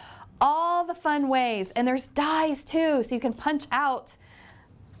you all the fun ways. And there's dies too, so you can punch out.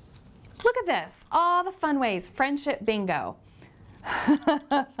 Look at this, all the fun ways. Friendship bingo.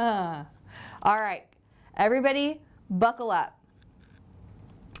 All right, everybody buckle up.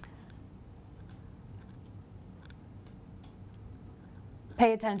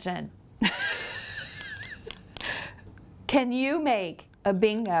 Pay attention. Can you make a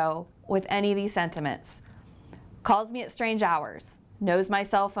bingo with any of these sentiments? Calls me at strange hours, knows my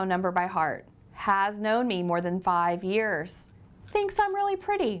cell phone number by heart, has known me more than 5 years, thinks I'm really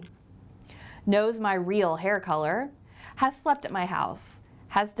pretty, knows my real hair color, has slept at my house,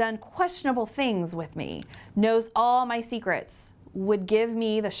 has done questionable things with me, knows all my secrets, would give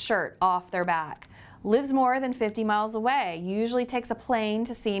me the shirt off their back, lives more than 50 miles away, usually takes a plane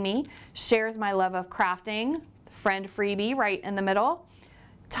to see me, shares my love of crafting, friend freebie right in the middle,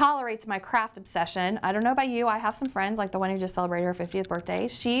 tolerates my craft obsession. I don't know about you, I have some friends like the one who just celebrated her 50th birthday.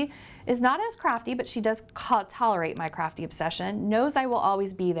 She is not as crafty, but she does tolerate my crafty obsession, knows I will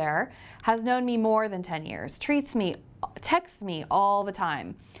always be there, has known me more than 10 years, treats me, texts me all the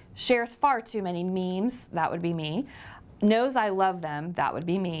time, shares far too many memes, that would be me, knows I love them, that would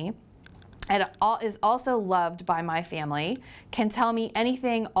be me, and is also loved by my family, can tell me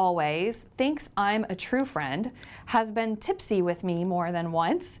anything always, thinks I'm a true friend, has been tipsy with me more than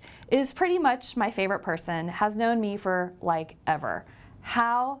once, is pretty much my favorite person, has known me for like ever.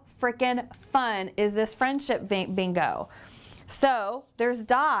 How freaking fun is this friendship bingo? So there's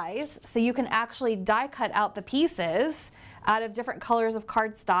dies, so you can actually die cut out the pieces out of different colors of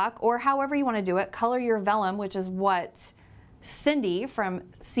cardstock, or however you want to do it. Color your vellum, which is what Cindy from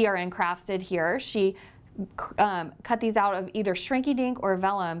CRN Crafts did here. She cut these out of either Shrinky Dink or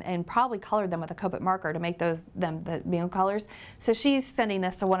vellum and probably colored them with a Copic marker to make them the bingo colors. So she's sending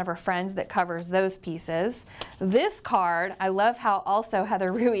this to one of her friends that covers those pieces. This card, I love how also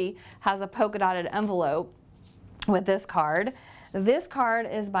Heather Rui has a polka dotted envelope with this card. This card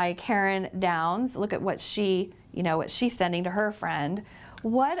is by Karen Downs. Look at what she, what she's sending to her friend.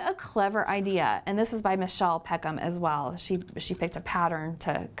 What a clever idea. And this is by Michelle Peckham as well. She picked a pattern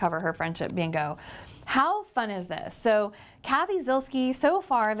to cover her friendship bingo. How fun is this? So Kathy Zielske, so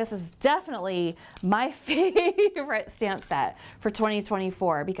far this is definitely my favorite stamp set for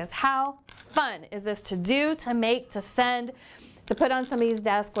 2024, because how fun is this to do, to make, to send, to put on somebody's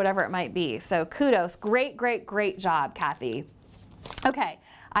desk, whatever it might be. So kudos, great, great, great job, Kathy. Okay.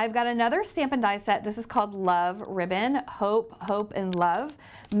 I've got another Stampin' Die set. This is called Love Ribbon, Hope, Hope, and Love.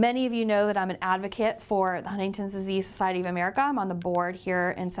 Many of you know that I'm an advocate for the Huntington's Disease Society of America. I'm on the board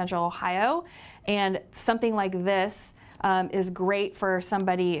here in Central Ohio, and something like this is great for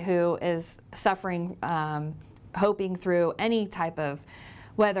somebody who is suffering, hoping through any type of,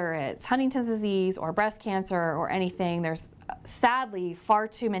 whether it's Huntington's disease or breast cancer or anything. There's sadly far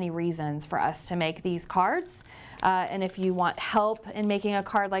too many reasons for us to make these cards. And if you want help in making a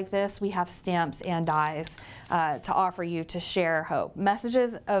card like this, we have stamps and dies to offer you to share hope.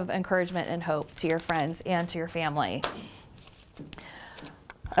 Messages of encouragement and hope to your friends and to your family.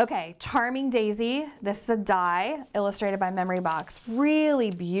 Okay, Charming Daisy. This is a die illustrated by Memory Box.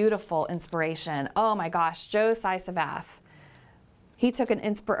 Really beautiful inspiration. Oh my gosh, Joe Sisavath. He took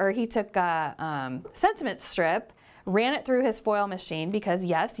a sentiment strip, ran it through his foil machine, because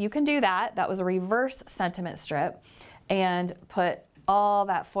yes, you can do that. That was a reverse sentiment strip, and put all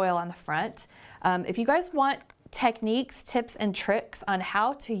that foil on the front. If you guys want techniques, tips, and tricks on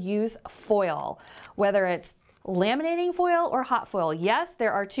how to use foil, whether it's laminating foil or hot foil, yes,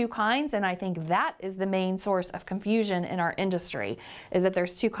 there are two kinds, and I think that is the main source of confusion in our industry, is that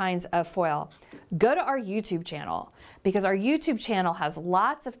there's two kinds of foil. Go to our YouTube channel, because our YouTube channel has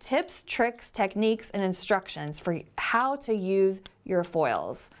lots of tips, tricks, techniques, and instructions for how to use your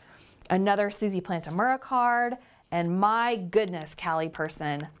foils. Another Susie Plantamura card, and my goodness, Callie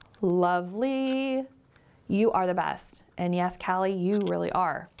Person, lovely. You are the best. And yes, Callie, you really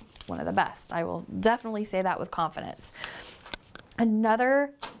are one of the best. I will definitely say that with confidence.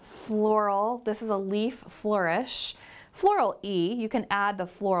 Another floral, this is a Leaf Flourish. Floral E, you can add the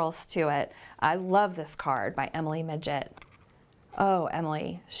florals to it. I love this card by Emily Midget. Oh,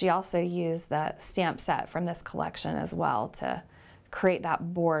 Emily, she also used the stamp set from this collection as well to create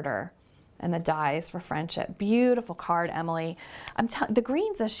that border and the dies for friendship. Beautiful card, Emily. The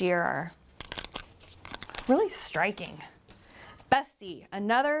greens this year are really striking. Bestie,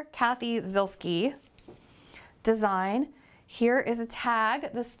 another Kathy Zielske design. Here is a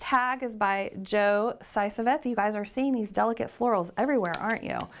tag. This tag is by Joe Sisavath. You guys are seeing these delicate florals everywhere, aren't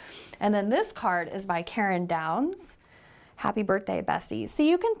you? And then this card is by Karen Downs. Happy birthday, besties. So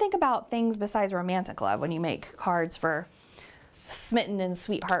you can think about things besides romantic love when you make cards for Smitten and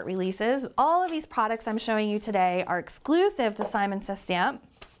Sweetheart releases. All of these products I'm showing you today are exclusive to Simon Says Stamp,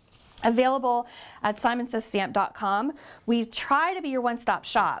 available at simonsaystamp.com. We try to be your one-stop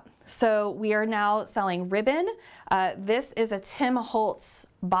shop. So we are now selling ribbon. This is a Tim Holtz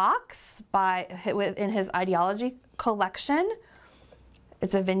box in his Ideology collection.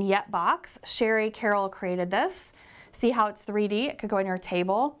 It's a vignette box. Heidi Crowl created this. See how it's 3D? It could go on your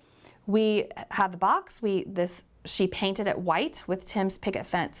table. We have the box. She painted it white with Tim's Picket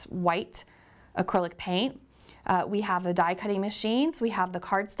Fence white acrylic paint. We have the die cutting machines. We have the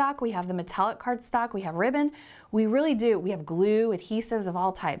cardstock. We have the metallic cardstock. We have ribbon. We really do. We have glue, adhesives of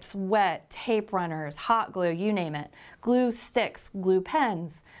all types, wet, tape runners, hot glue, you name it. Glue sticks, glue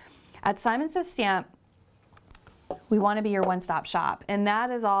pens. At Simon Says Stamp, we want to be your one-stop shop. And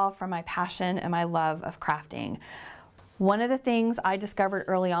that is all from my passion and my love of crafting. One of the things I discovered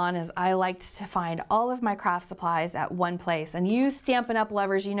early on is I liked to find all of my craft supplies at one place. And you Stampin' Up!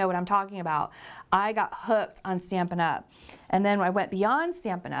 Lovers, you know what I'm talking about. I got hooked on Stampin' Up! And then I went beyond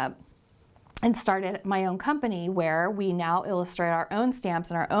Stampin' Up! And started my own company where we now illustrate our own stamps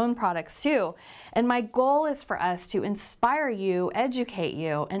and our own products too. And my goal is for us to inspire you, educate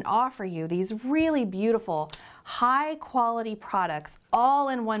you, and offer you these really beautiful, high quality products all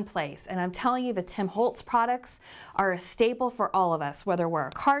in one place. And I'm telling you, the Tim Holtz products are a staple for all of us, whether we're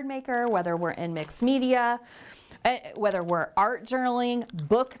a card maker, whether we're in mixed media, whether we're art journaling,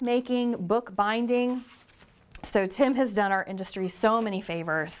 book making, book binding. So Tim has done our industry so many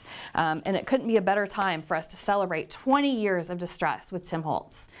favors, and it couldn't be a better time for us to celebrate 20 years of distress with Tim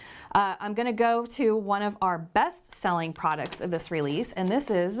Holtz. I'm going to go to one of our best-selling products of this release, and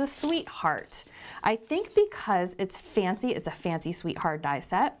this is the Sweetheart. I think because it's fancy, it's a fancy Sweetheart die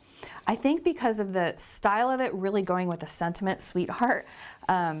set. I think because of the style of it really going with the sentiment Sweetheart,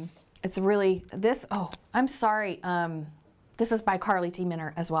 it's really this, oh, I'm sorry. This is by Carly T.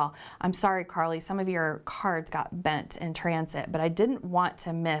 Minner as well. I'm sorry, Carly, some of your cards got bent in transit, but I didn't want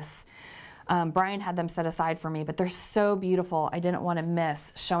to miss. Brian had them set aside for me, but they're so beautiful. I didn't want to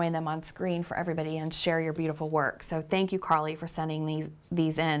miss showing them on screen for everybody and share your beautiful work. So thank you, Carly, for sending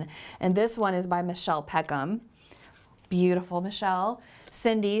these in. And this one is by Michelle Peckham. Beautiful, Michelle.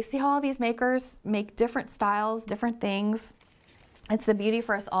 Cindy, see how all these makers make different styles, different things. It's the beauty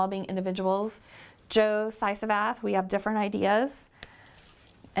for us all being individuals. Joe Sisavath, we have different ideas.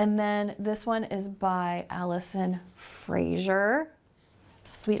 And then this one is by Allison Fraser,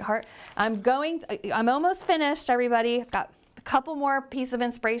 Sweetheart. I'm almost finished, everybody. I've got a couple more pieces of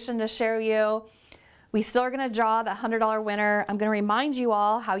inspiration to show you. We still are gonna draw the $100 winner. I'm gonna remind you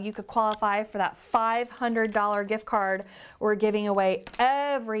all how you could qualify for that $500 gift card we're giving away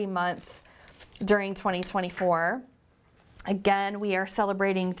every month during 2024. Again, we are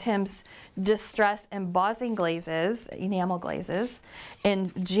celebrating Tim's Distress Embossing Glazes, enamel glazes,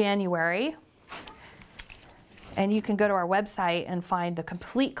 in January. And you can go to our website and find the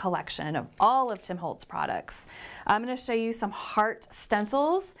complete collection of all of Tim Holtz products. I'm going to show you some heart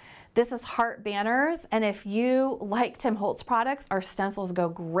stencils. This is heart banners, and if you like Tim Holtz products, our stencils go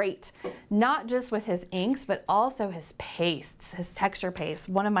great. Not just with his inks, but also his pastes, his texture paste.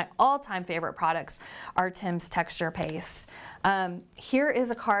 One of my all-time favorite products are Tim's texture pastes. Here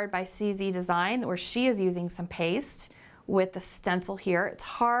is a card by CZ Design where she is using some paste with the stencil here. It's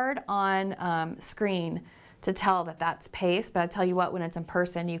hard on screen to tell that that's paste, but I tell you what, when it's in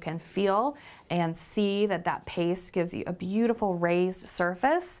person, you can feel and see that that paste gives you a beautiful raised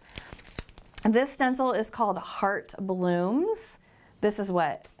surface. And this stencil is called Heart Blooms. This is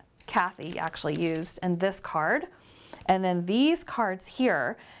what Kathy actually used in this card. And then these cards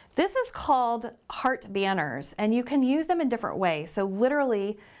here, this is called Heart Banners, and you can use them in different ways. So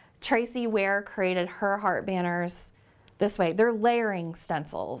literally, Tracy Ware created her heart banners this way. They're layering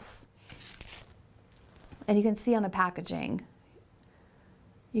stencils. And you can see on the packaging,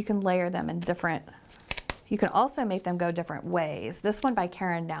 you can layer them in different, you can also make them go different ways. This one by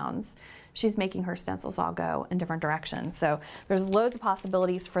Karen Downs, she's making her stencils all go in different directions. So there's loads of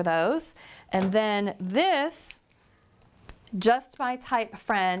possibilities for those. And then this, Just My Type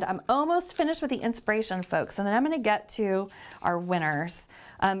Friend, I'm almost finished with the inspiration, folks, and then I'm gonna get to our winners.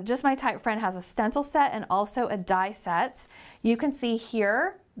 Just My Type Friend has a stencil set and also a die set. You can see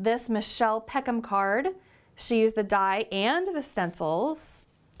here, this Michelle Peckham card. She used the die and the stencils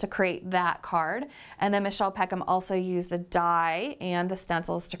to create that card. And then Michelle Peckham also used the die and the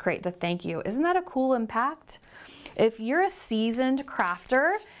stencils to create the thank you. Isn't that a cool impact? If you're a seasoned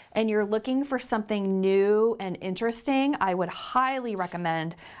crafter and you're looking for something new and interesting, I would highly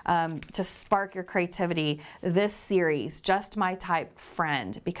recommend to spark your creativity this series, Just My Type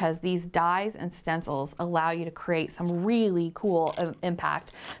Friend, because these dies and stencils allow you to create some really cool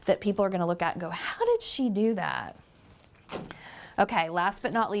impact that people are going to look at and go, how did she do that? Okay, last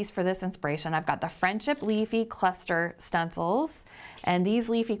but not least for this inspiration, I've got the Friendship Leafy Cluster stencils, and these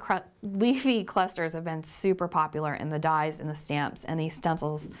leafy clusters have been super popular in the dies and the stamps, and these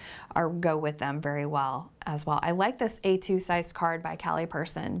stencils go with them very well as well. I like this A2 size card by Callie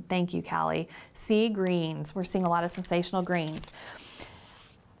Person. Thank you, Callie. Sea greens. We're seeing a lot of sensational greens.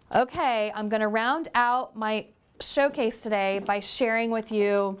 Okay, I'm going to round out my showcase today by sharing with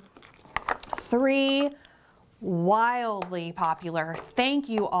you 3 wildly popular. Thank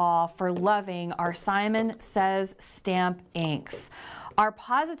you all for loving our Simon Says stamp inks. Our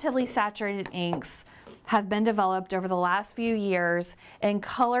positively saturated inks have been developed over the last few years in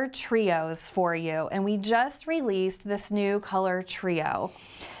color trios for you, and we just released this new color trio,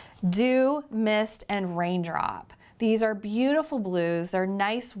 Dew, Mist, and Raindrop. These are beautiful blues. They're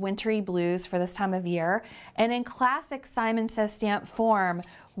nice wintry blues for this time of year. And in classic Simon Says stamp form,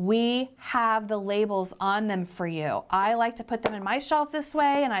 we have the labels on them for you. I like to put them in my shelf this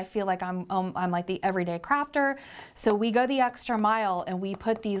way, and I feel like I'm like the everyday crafter. So we go the extra mile and we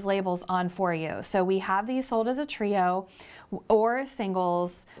put these labels on for you. So we have these sold as a trio or as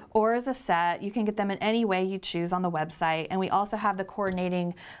singles or as a set. You can get them in any way you choose on the website. And we also have the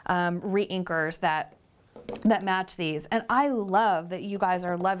coordinating re-inkers that match these. And I love that you guys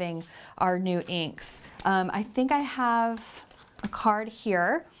are loving our new inks. I think I have a card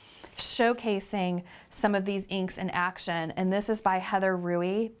here showcasing some of these inks in action, and this is by Heather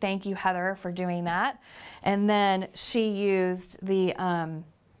Rui. Thank you, Heather, for doing that. And then she used the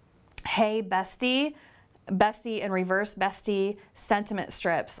Hey Bestie and Reverse Bestie sentiment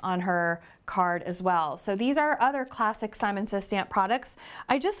strips on her card as well. So these are other classic Simon Says stamp products.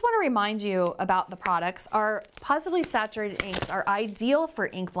 I just want to remind you about the products. Our positively saturated inks are ideal for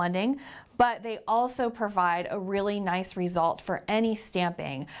ink blending, but they also provide a really nice result for any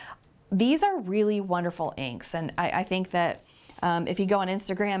stamping. These are really wonderful inks, and I think that if you go on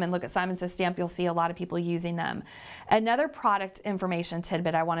Instagram and look at Simon Says stamp, you'll see a lot of people using them. Another product information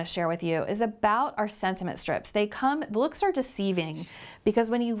tidbit I want to share with you is about our sentiment strips. The looks are deceiving because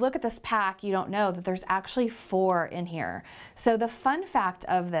when you look at this pack, you don't know that there's actually 4 in here. So the fun fact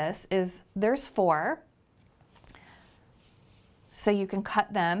of this is there's 4. So you can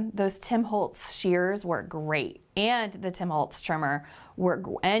cut them. Those Tim Holtz shears work great, and the Tim Holtz trimmer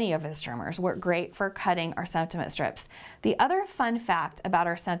any of his trimmers work great for cutting our sentiment strips. The other fun fact about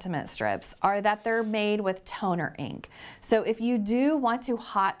our sentiment strips are that they're made with toner ink. So if you do want to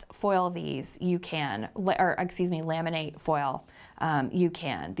hot foil these, you can, or excuse me, laminate foil, you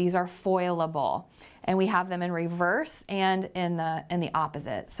can. These are foilable, and we have them in reverse and in the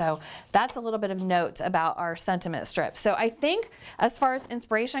opposite. So that's a little bit of note about our sentiment strips. So I think as far as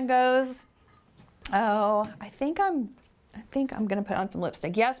inspiration goes, I think I'm gonna put on some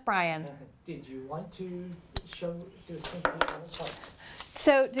lipstick. Yes, Brian. Did you want to do something else?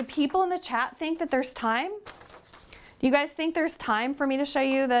 So do people in the chat think that there's time? Do you guys think there's time for me to show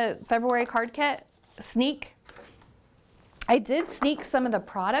you the February card kit sneak? I did sneak some of the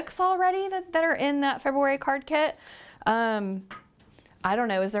products already that are in that February card kit. I don't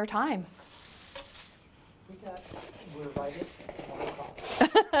know, is there time? We're right at 1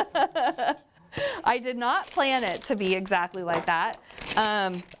 o'clock. I did not plan it to be exactly like that.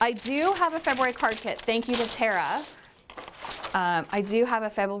 I do have a February card kit. Thank you to Tara. I do have a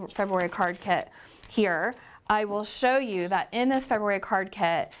February card kit here. I will show you that in this February card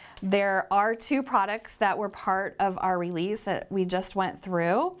kit, there are 2 products that were part of our release that we just went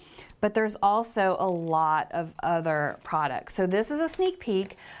through, but there's also a lot of other products. So this is a sneak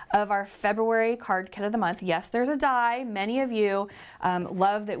peek of our February card kit of the month. Yes, there's a die. Many of you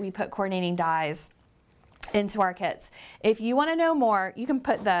love that we put coordinating dies into our kits. If you want to know more, you can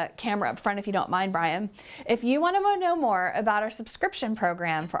put the camera up front if you don't mind, Brian. If you want to know more about our subscription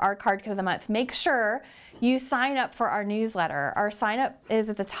program for our card kit of the month, make sure you sign up for our newsletter. Our sign up is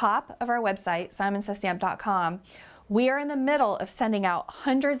at the top of our website, simonsaystamp.com. We are in the middle of sending out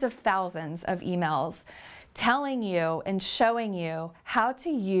hundreds of thousands of emails telling you and showing you how to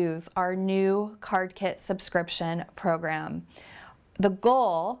use our new card kit subscription program. The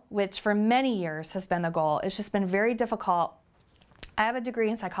goal, which for many years has been the goal, it's just been very difficult. I have a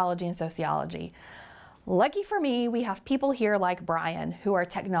degree in psychology and sociology. Lucky for me, we have people here like Brian who are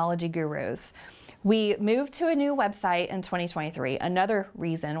technology gurus. We moved to a new website in 2023. Another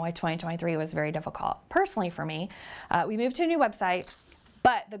reason why 2023 was very difficult personally for me. We moved to a new website.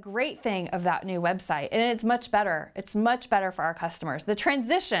 But the great thing of that new website, and it's much better for our customers. The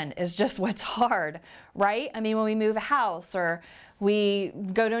transition is just what's hard, right? I mean, when we move a house or we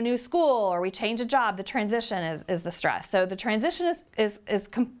go to a new school or we change a job, the transition is the stress. So the transition is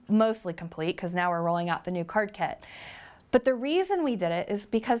mostly complete because now we're rolling out the new card kit. But the reason we did it is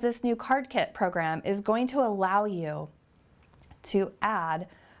because this new card kit program is going to allow you to add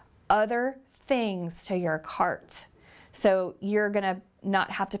other things to your cart. So you're gonna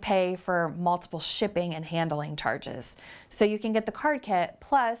not have to pay for multiple shipping and handling charges. So you can get the card kit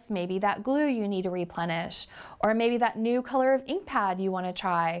plus maybe that glue you need to replenish, or maybe that new color of ink pad you want to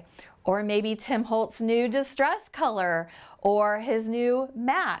try, or maybe Tim Holtz's new distress color, or his new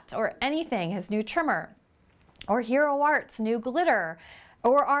mat, or anything, his new trimmer, or Hero Art's new glitter,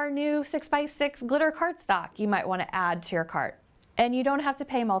 or our new 6x6 glitter cardstock you might want to add to your cart. And you don't have to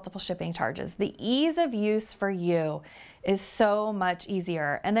pay multiple shipping charges. The ease of use for you is so much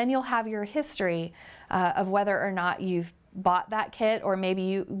easier. And then you'll have your history of whether or not you've bought that kit, or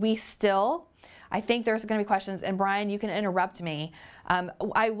maybe I think there's going to be questions, and Brian, you can interrupt me.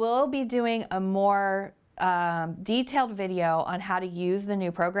 I will be doing a more detailed video on how to use the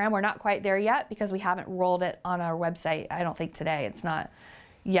new program. We're not quite there yet because we haven't rolled it on our website. I don't think today. It's not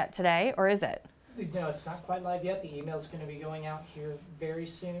yet today, or is it? No, it's not quite live yet. The email is going to be going out here very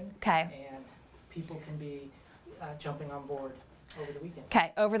soon. Okay. And people can be jumping on board over the weekend.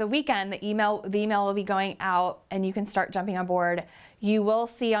 Okay, over the weekend, the email will be going out and you can start jumping on board. You will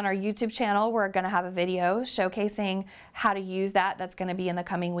see on our YouTube channel, we're going to have a video showcasing how to use that. That's going to be in the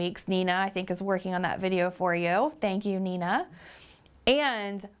coming weeks. Nina, I think, is working on that video for you. Thank you, Nina.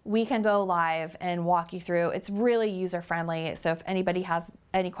 And we can go live and walk you through. It's really user-friendly, so if anybody has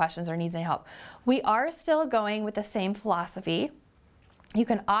any questions or needs any help. We are still going with the same philosophy. You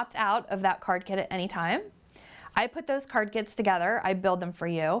can opt out of that card kit at any time. I put those card kits together. I build them for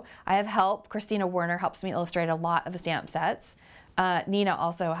you. I have help. Christina Werner helps me illustrate a lot of the stamp sets. Nina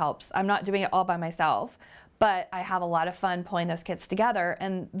also helps. I'm not doing it all by myself, but I have a lot of fun pulling those kits together.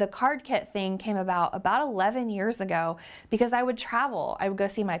 And the card kit thing came about 11 years ago because I would travel. I would go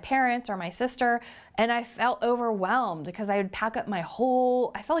see my parents or my sister, and I felt overwhelmed because I would pack up I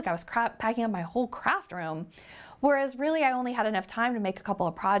felt like I was packing up my whole craft room. Whereas really I only had enough time to make a couple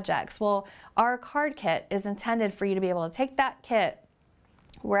of projects. Well, our card kit is intended for you to be able to take that kit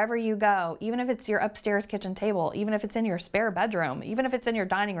wherever you go, even if it's your upstairs kitchen table, even if it's in your spare bedroom, even if it's in your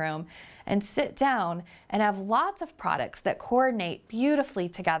dining room, and sit down and have lots of products that coordinate beautifully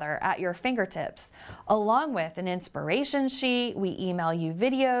together at your fingertips, along with an inspiration sheet. We email you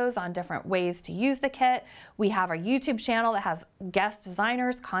videos on different ways to use the kit. We have our YouTube channel that has guest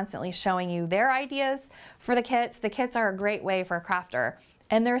designers constantly showing you their ideas for the kits. The kits are a great way for a crafter,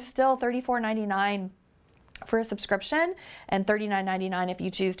 and they're still $34.99 for a subscription and $39.99 if you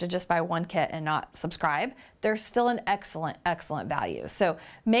choose to just buy one kit and not subscribe. They're still an excellent, excellent value. So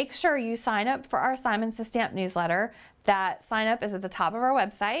make sure you sign up for our Simon Says Stamp newsletter. That sign up is at the top of our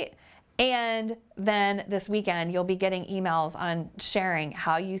website. And then this weekend, you'll be getting emails on sharing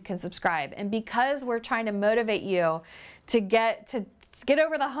how you can subscribe. And because we're trying to motivate you to get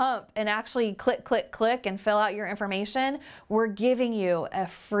over the hump and actually click, click, click and fill out your information, we're giving you a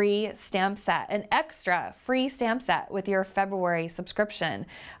free stamp set, an extra free stamp set with your February subscription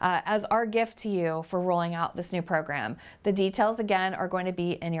as our gift to you for rolling out this new program. The details, again, are going to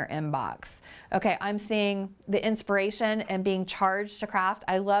be in your inbox. Okay, I'm seeing the inspiration and being charged to craft.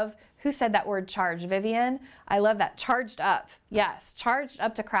 I love, who said that word charged? Vivian? I love that. Charged up. Yes, charged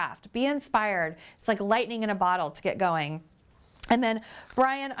up to craft. Be inspired. It's like lightning in a bottle to get going. And then,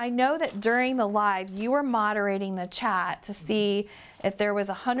 Brian, I know that during the live, you were moderating the chat to see if there was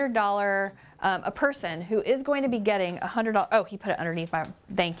 $100, a person who is going to be getting $100. Oh, he put it underneath my,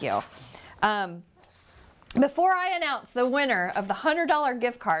 thank you. Before I announce the winner of the $100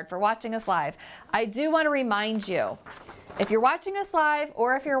 gift card for watching us live, I do want to remind you, if you're watching us live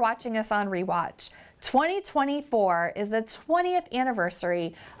or if you're watching us on rewatch, 2024 is the 20th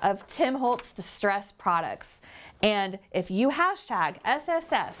anniversary of Tim Holtz Distress Products. And if you hashtag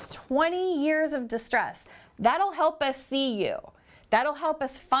SSS 20 years of distress, that'll help us see you. That'll help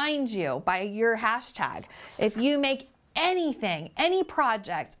us find you by your hashtag. If you make anything, any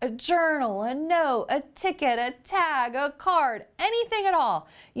project, a journal, a note, a ticket, a tag, a card, anything at all,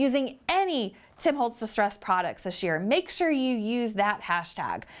 using any Tim Holtz Distress products this year, make sure you use that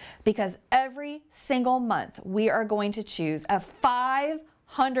hashtag, because every single month we are going to choose a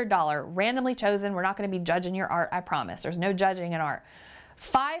 $500 randomly chosen. We're not going to be judging your art, I promise. There's no judging in art.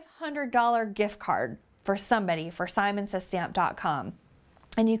 $500 gift card for somebody for SimonsSaysStamp.com.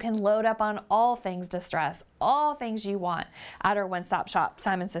 And you can load up on all things distress, all things you want at our one-stop shop,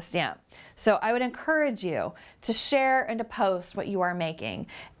 Simon Says Stamp. So I would encourage you to share and to post what you are making.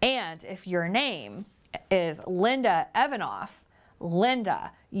 And if your name is Linda Evanoff,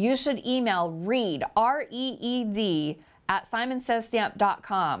 Linda, you should email Reed, R-E-E-D, at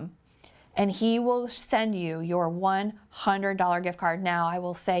simonsaysstamp.com. And he will send you your $100 gift card. Now, I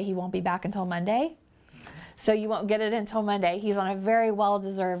will say he won't be back until Monday, so you won't get it until Monday. He's on a very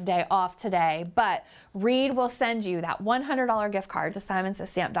well-deserved day off today, but Reed will send you that $100 gift card to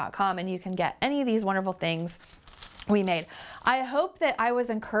simonsaysstamp.com, and you can get any of these wonderful things we made. I hope that I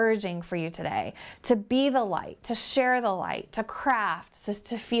was encouraging for you today to be the light, to share the light, to craft,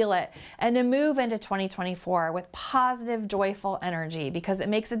 to feel it, and to move into 2024 with positive, joyful energy, because it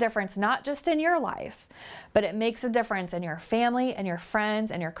makes a difference not just in your life, but it makes a difference in your family and your friends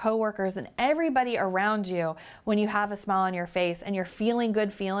and your coworkers and everybody around you. When you have a smile on your face and you're feeling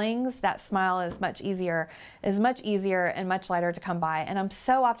good feelings, that smile is much easier and much lighter to come by. And I'm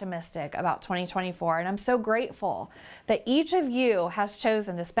so optimistic about 2024, and I'm so grateful that each of you has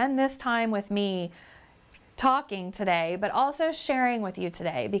chosen to spend this time with me talking today, but also sharing with you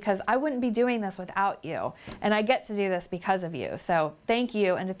today, because I wouldn't be doing this without you, and I get to do this because of you. So thank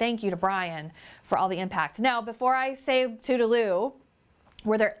you, and thank you to Brian for all the impact. Now, before I say toodaloo,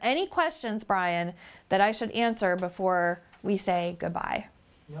 were there any questions, Brian, that I should answer before we say goodbye?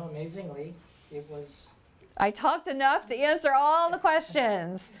 No, amazingly, it was... I talked enough to answer all the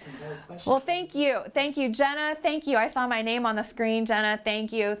questions. No questions. Well, thank you. Thank you, Jenna. Thank you. I saw my name on the screen, Jenna.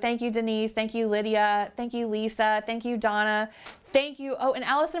 Thank you. Thank you, Denise. Thank you, Lydia. Thank you, Lisa. Thank you, Donna. Thank you. Oh, and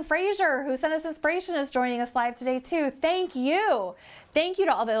Allison Frazier, who sent us inspiration, is joining us live today, too. Thank you. Thank you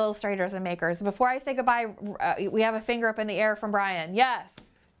to all the illustrators and makers. Before I say goodbye, we have a finger up in the air from Brian. Yes.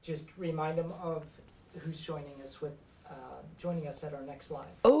 Just remind them of who's joining us at our next live.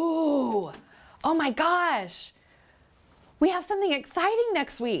 Ooh. Oh my gosh, we have something exciting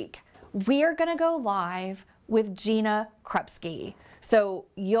next week. We're gonna go live with Gina Krupski. So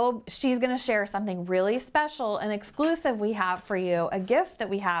she's gonna share something really special and exclusive we have for you, a gift that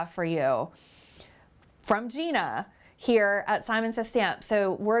we have for you from Gina here at Simon Says Stamp.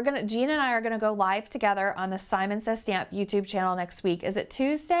 So Gina and I are gonna go live together on the Simon Says Stamp YouTube channel next week. Is it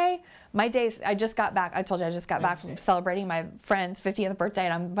Tuesday? My days, I just got back. I told you I just got back from celebrating my friend's 50th birthday,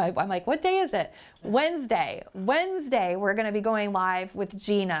 and I'm like, what day is it? Wednesday. Wednesday, we're going to be going live with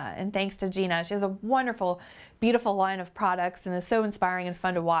Gina, and thanks to Gina. She has a wonderful, beautiful line of products and is so inspiring and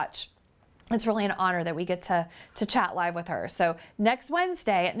fun to watch. It's really an honor that we get to chat live with her. So next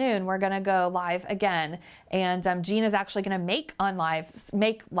Wednesday at noon, we're going to go live again. And Gina's actually going to make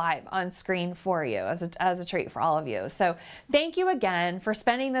live on screen for you as a treat for all of you. So thank you again for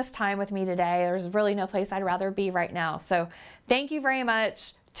spending this time with me today. There's really no place I'd rather be right now. So thank you very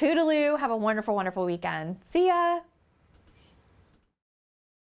much. Toodaloo. Have a wonderful, wonderful weekend. See ya.